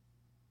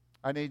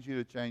 I need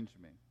you to change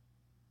me.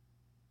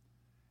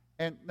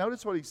 And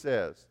notice what he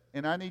says,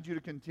 and I need you to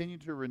continue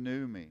to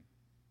renew me.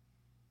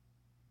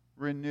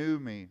 Renew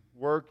me.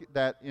 Work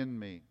that in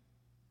me.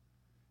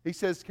 He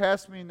says,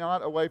 cast me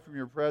not away from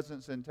your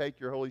presence and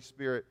take your Holy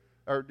Spirit,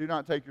 or do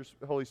not take your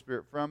Holy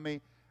Spirit from me.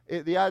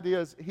 The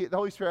idea is the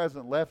Holy Spirit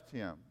hasn't left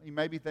him. He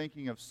may be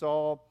thinking of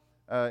Saul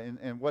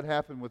and what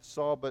happened with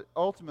Saul, but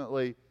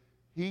ultimately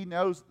he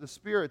knows the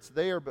Spirit's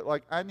there, but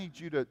I need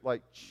you to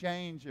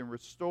change and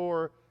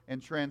restore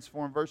and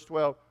transform. Verse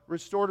 12,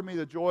 restore to me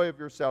the joy of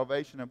your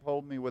salvation,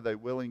 uphold me with a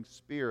willing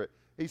spirit.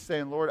 He's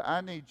saying, Lord, I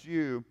need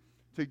you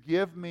to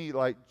give me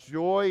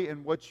joy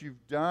in what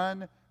you've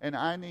done, and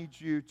I need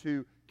you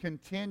to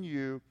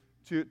continue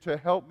to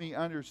help me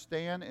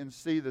understand and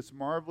see this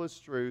marvelous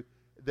truth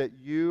that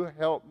you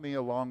help me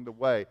along the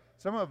way.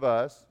 Some of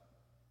us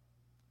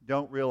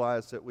don't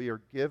realize that we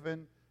are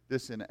given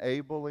this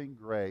enabling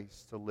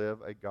grace to live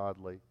a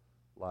godly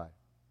life.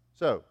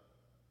 So,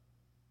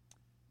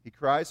 he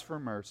cries for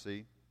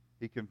mercy.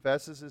 He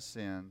confesses his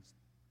sins.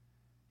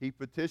 He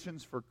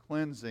petitions for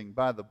cleansing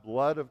by the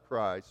blood of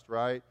Christ,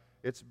 right?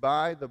 It's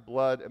by the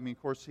blood. I mean,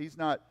 of course, he's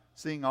not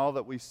seeing all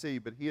that we see,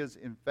 but he is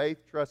in faith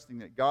trusting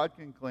that God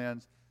can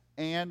cleanse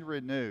and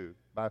renew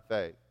by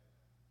faith.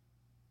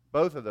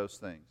 Both of those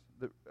things.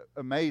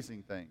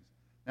 Amazing things.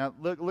 Now,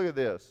 look at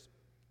this.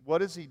 What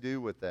does he do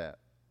with that?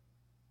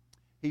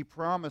 He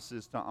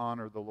promises to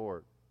honor the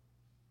Lord.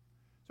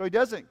 So he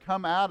doesn't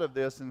come out of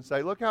this and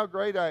say, look how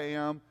great I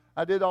am.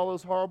 I did all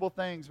those horrible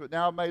things, but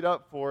now I've made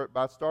up for it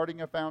by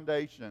starting a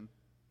foundation.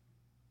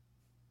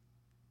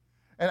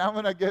 And I'm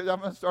going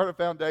to start a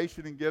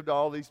foundation and give to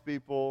all these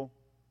people.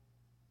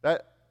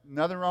 That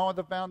nothing wrong with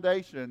the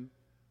foundation,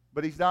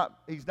 but he's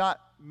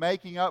not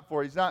making up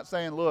for it. He's not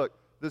saying, look,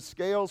 the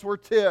scales were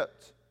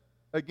tipped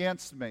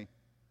against me,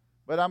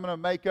 but I'm going to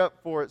make up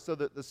for it so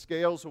that the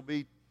scales will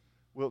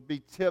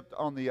be tipped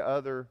on the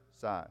other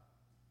side.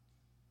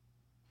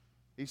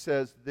 He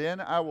says, then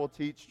I will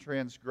teach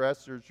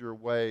transgressors your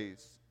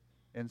ways,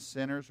 and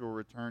sinners will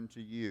return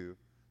to you.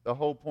 The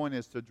whole point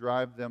is to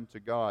drive them to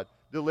God.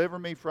 Deliver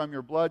me from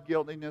your blood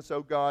guiltiness,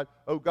 O God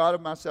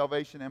of my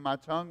salvation, and my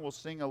tongue will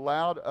sing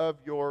aloud of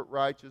your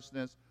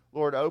righteousness.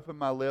 Lord, open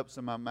my lips,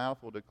 and my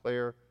mouth will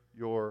declare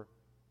your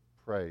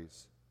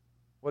praise.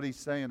 What he's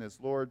saying is,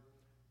 Lord,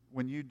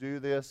 when you do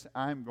this,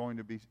 I'm going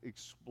to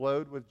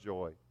explode with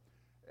joy.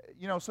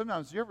 You know,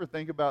 sometimes you ever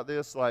think about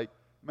this, like,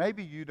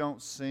 maybe you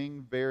don't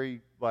sing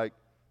very,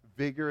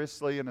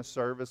 vigorously in a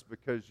service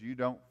because you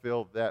don't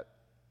feel that,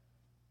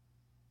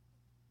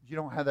 you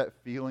don't have that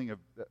feeling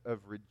of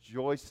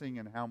rejoicing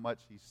in how much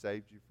he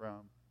saved you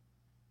from.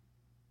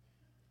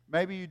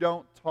 Maybe you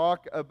don't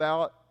talk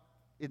about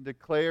and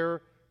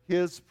declare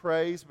his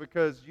praise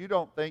because you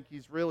don't think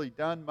he's really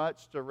done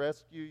much to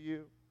rescue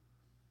you.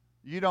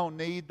 You don't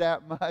need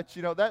that much.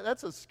 You know,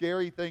 that's a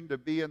scary thing to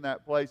be in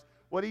that place.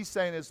 What he's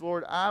saying is,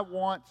 Lord, I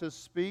want to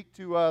speak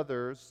to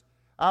others.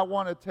 I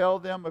want to tell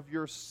them of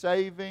your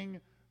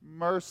saving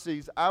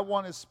mercies. I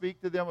want to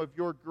speak to them of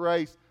your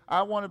grace.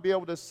 I want to be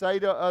able to say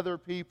to other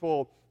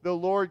people, the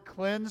Lord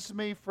cleansed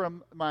me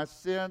from my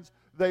sins.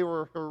 They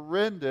were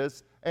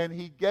horrendous, and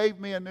he gave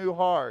me a new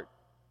heart.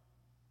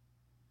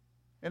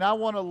 And I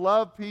want to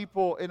love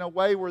people in a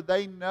way where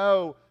they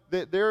know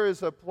that there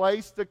is a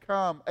place to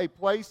come, a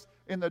place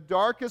in the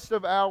darkest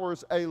of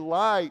hours, a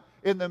light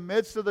in the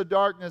midst of the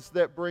darkness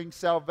that brings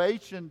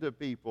salvation to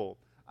people.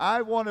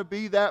 I want to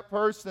be that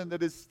person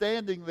that is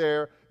standing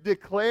there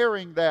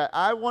declaring that.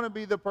 I want to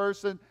be the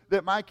person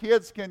that my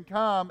kids can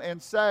come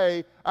and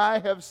say, I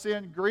have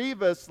sinned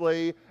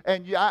grievously,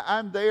 and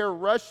I'm there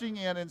rushing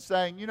in and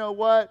saying, you know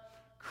what?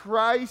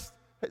 Christ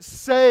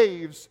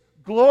saves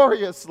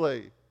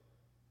gloriously.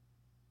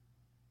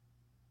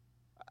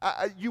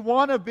 You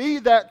want to be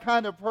that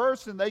kind of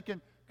person. They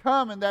can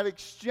come and that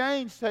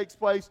exchange takes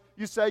place.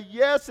 You say,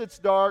 yes, it's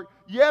dark.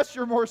 Yes,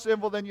 you're more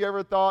sinful than you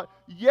ever thought.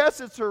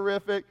 Yes, it's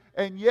horrific.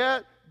 And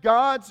yet,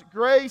 God's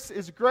grace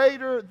is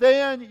greater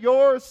than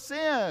your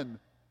sin.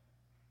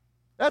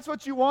 That's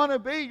what you want to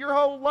be. Your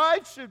whole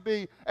life should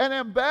be an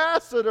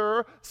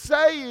ambassador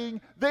saying,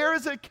 there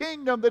is a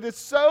kingdom that is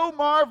so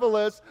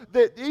marvelous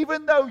that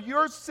even though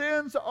your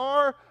sins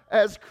are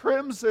as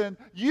crimson,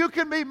 you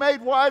can be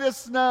made white as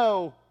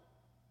snow.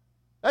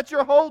 That's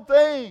your whole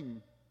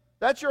thing.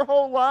 That's your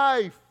whole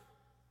life.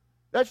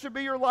 That should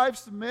be your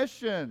life's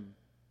mission.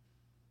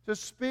 To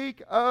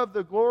speak of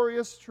the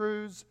glorious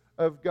truths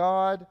of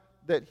God,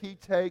 that he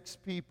takes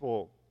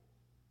people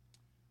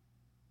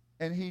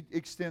and he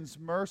extends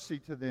mercy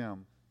to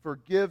them,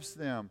 forgives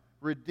them,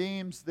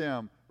 redeems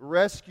them,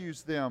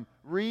 rescues them,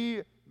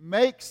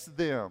 remakes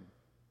them.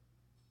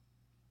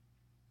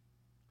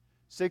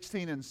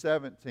 16 and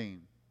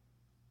 17.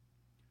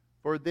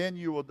 For then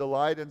you will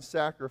delight in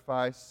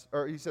sacrifice,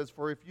 or he says,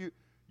 for if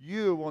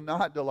you will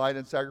not delight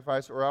in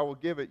sacrifice, or I will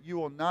give it, you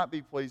will not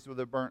be pleased with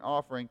a burnt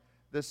offering.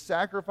 The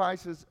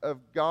sacrifices of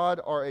God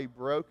are a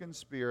broken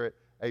spirit,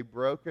 a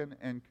broken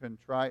and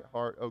contrite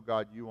heart, O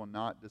God, you will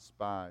not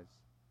despise.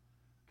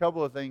 A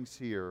couple of things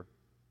here.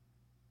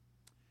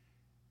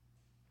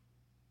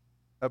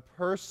 A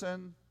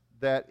person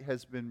that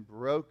has been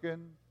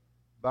broken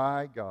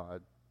by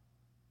God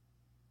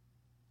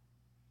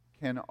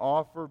can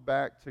offer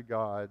back to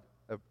God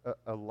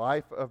a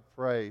life of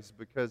praise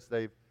because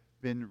they've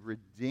been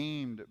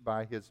redeemed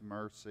by his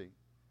mercy.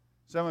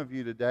 Some of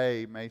you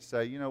today may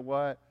say, you know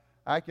what?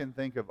 I can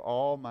think of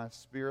all my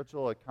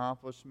spiritual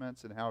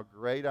accomplishments and how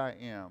great I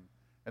am.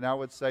 And I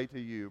would say to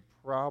you,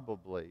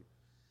 probably,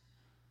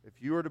 if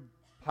you were to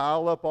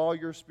pile up all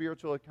your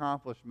spiritual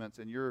accomplishments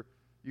and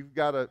you've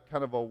got a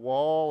kind of a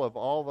wall of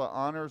all the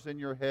honors in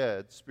your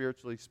head,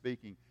 spiritually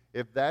speaking,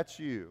 if that's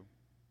you,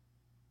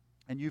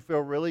 and you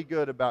feel really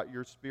good about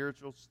your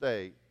spiritual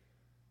state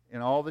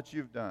and all that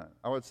you've done,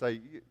 I would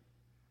say,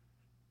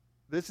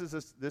 this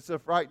is a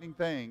frightening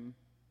thing,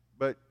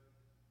 but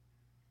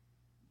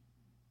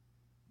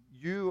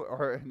you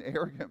are an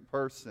arrogant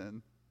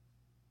person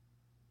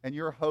and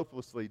you're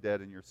hopelessly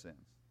dead in your sins.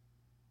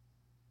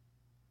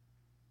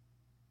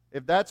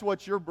 If that's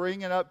what you're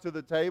bringing up to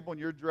the table and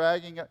you're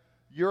dragging up,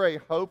 you're a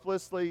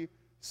hopelessly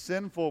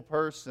sinful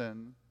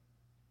person,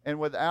 and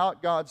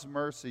without God's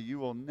mercy, you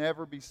will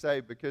never be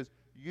saved because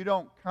you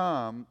don't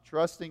come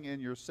trusting in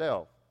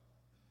yourself.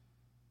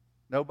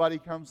 Nobody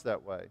comes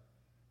that way.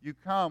 You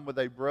come with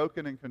a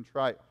broken and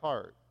contrite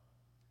heart.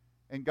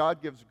 And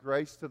God gives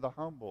grace to the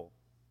humble.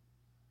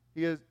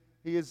 He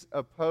is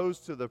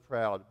opposed to the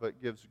proud,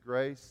 but gives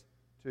grace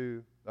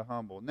to the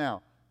humble.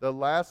 Now, the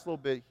last little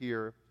bit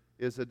here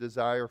is a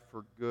desire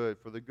for good,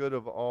 for the good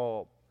of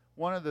all.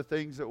 One of the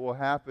things that will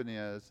happen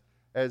is,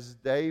 as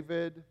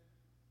David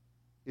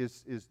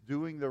is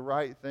doing the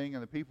right thing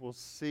and the people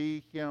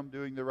see him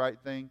doing the right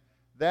thing,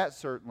 that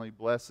certainly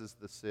blesses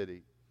the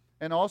city.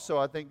 And also,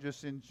 I think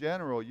just in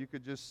general, you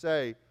could just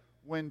say,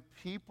 when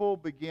people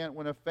begin,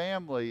 when a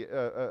family,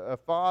 a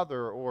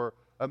father or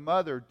a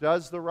mother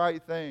does the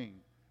right thing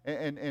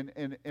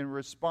and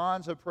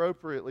responds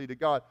appropriately to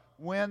God,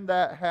 when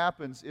that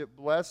happens, it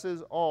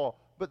blesses all.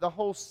 But the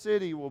whole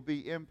city will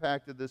be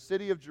impacted. The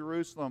city of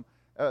Jerusalem,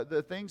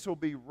 the things will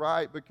be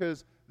right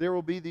because there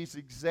will be these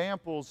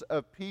examples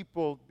of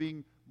people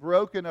being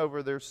broken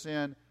over their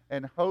sin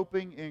and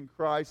hoping in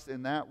Christ,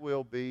 and that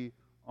will be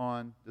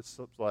on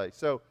display.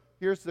 So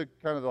here's the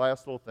kind of the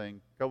last little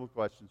thing, a couple of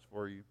questions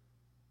for you.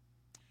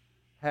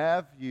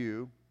 Have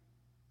you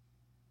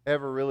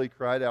ever really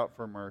cried out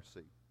for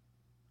mercy?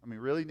 I mean,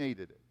 really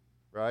needed it,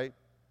 right?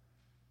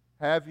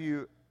 Have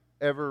you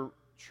ever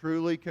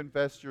truly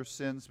confessed your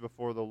sins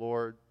before the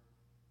Lord?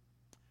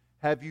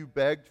 Have you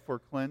begged for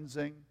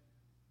cleansing?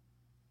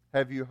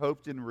 Have you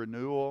hoped in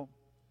renewal?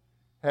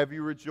 Have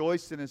you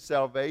rejoiced in His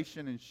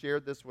salvation and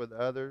shared this with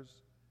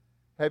others?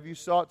 Have you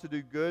sought to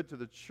do good to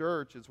the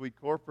church as we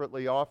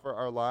corporately offer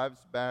our lives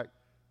back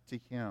to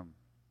Him?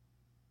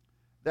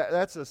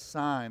 That's a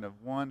sign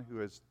of one who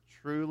has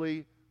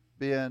truly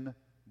been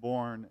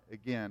born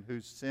again,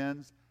 whose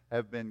sins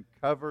have been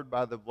covered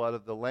by the blood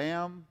of the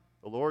Lamb,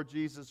 the Lord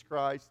Jesus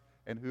Christ,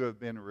 and who have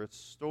been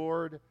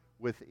restored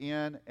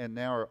within and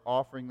now are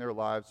offering their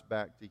lives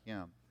back to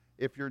Him.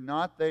 If you're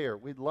not there,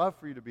 we'd love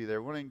for you to be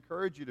there. We want to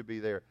encourage you to be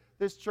there.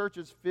 This church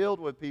is filled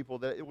with people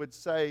that it would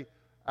say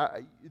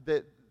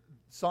that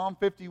Psalm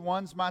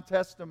 51's my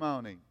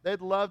testimony.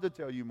 They'd love to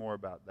tell you more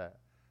about that.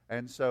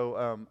 And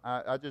so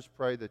I just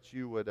pray that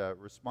you would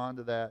respond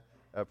to that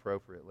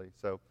appropriately.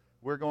 So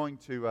we're going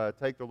to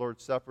take the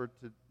Lord's Supper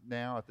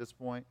now at this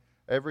point.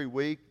 Every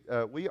week,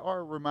 we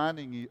are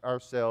reminding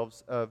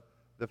ourselves of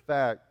the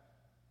fact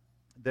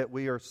that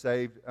we are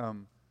saved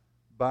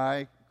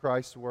by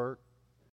Christ's work,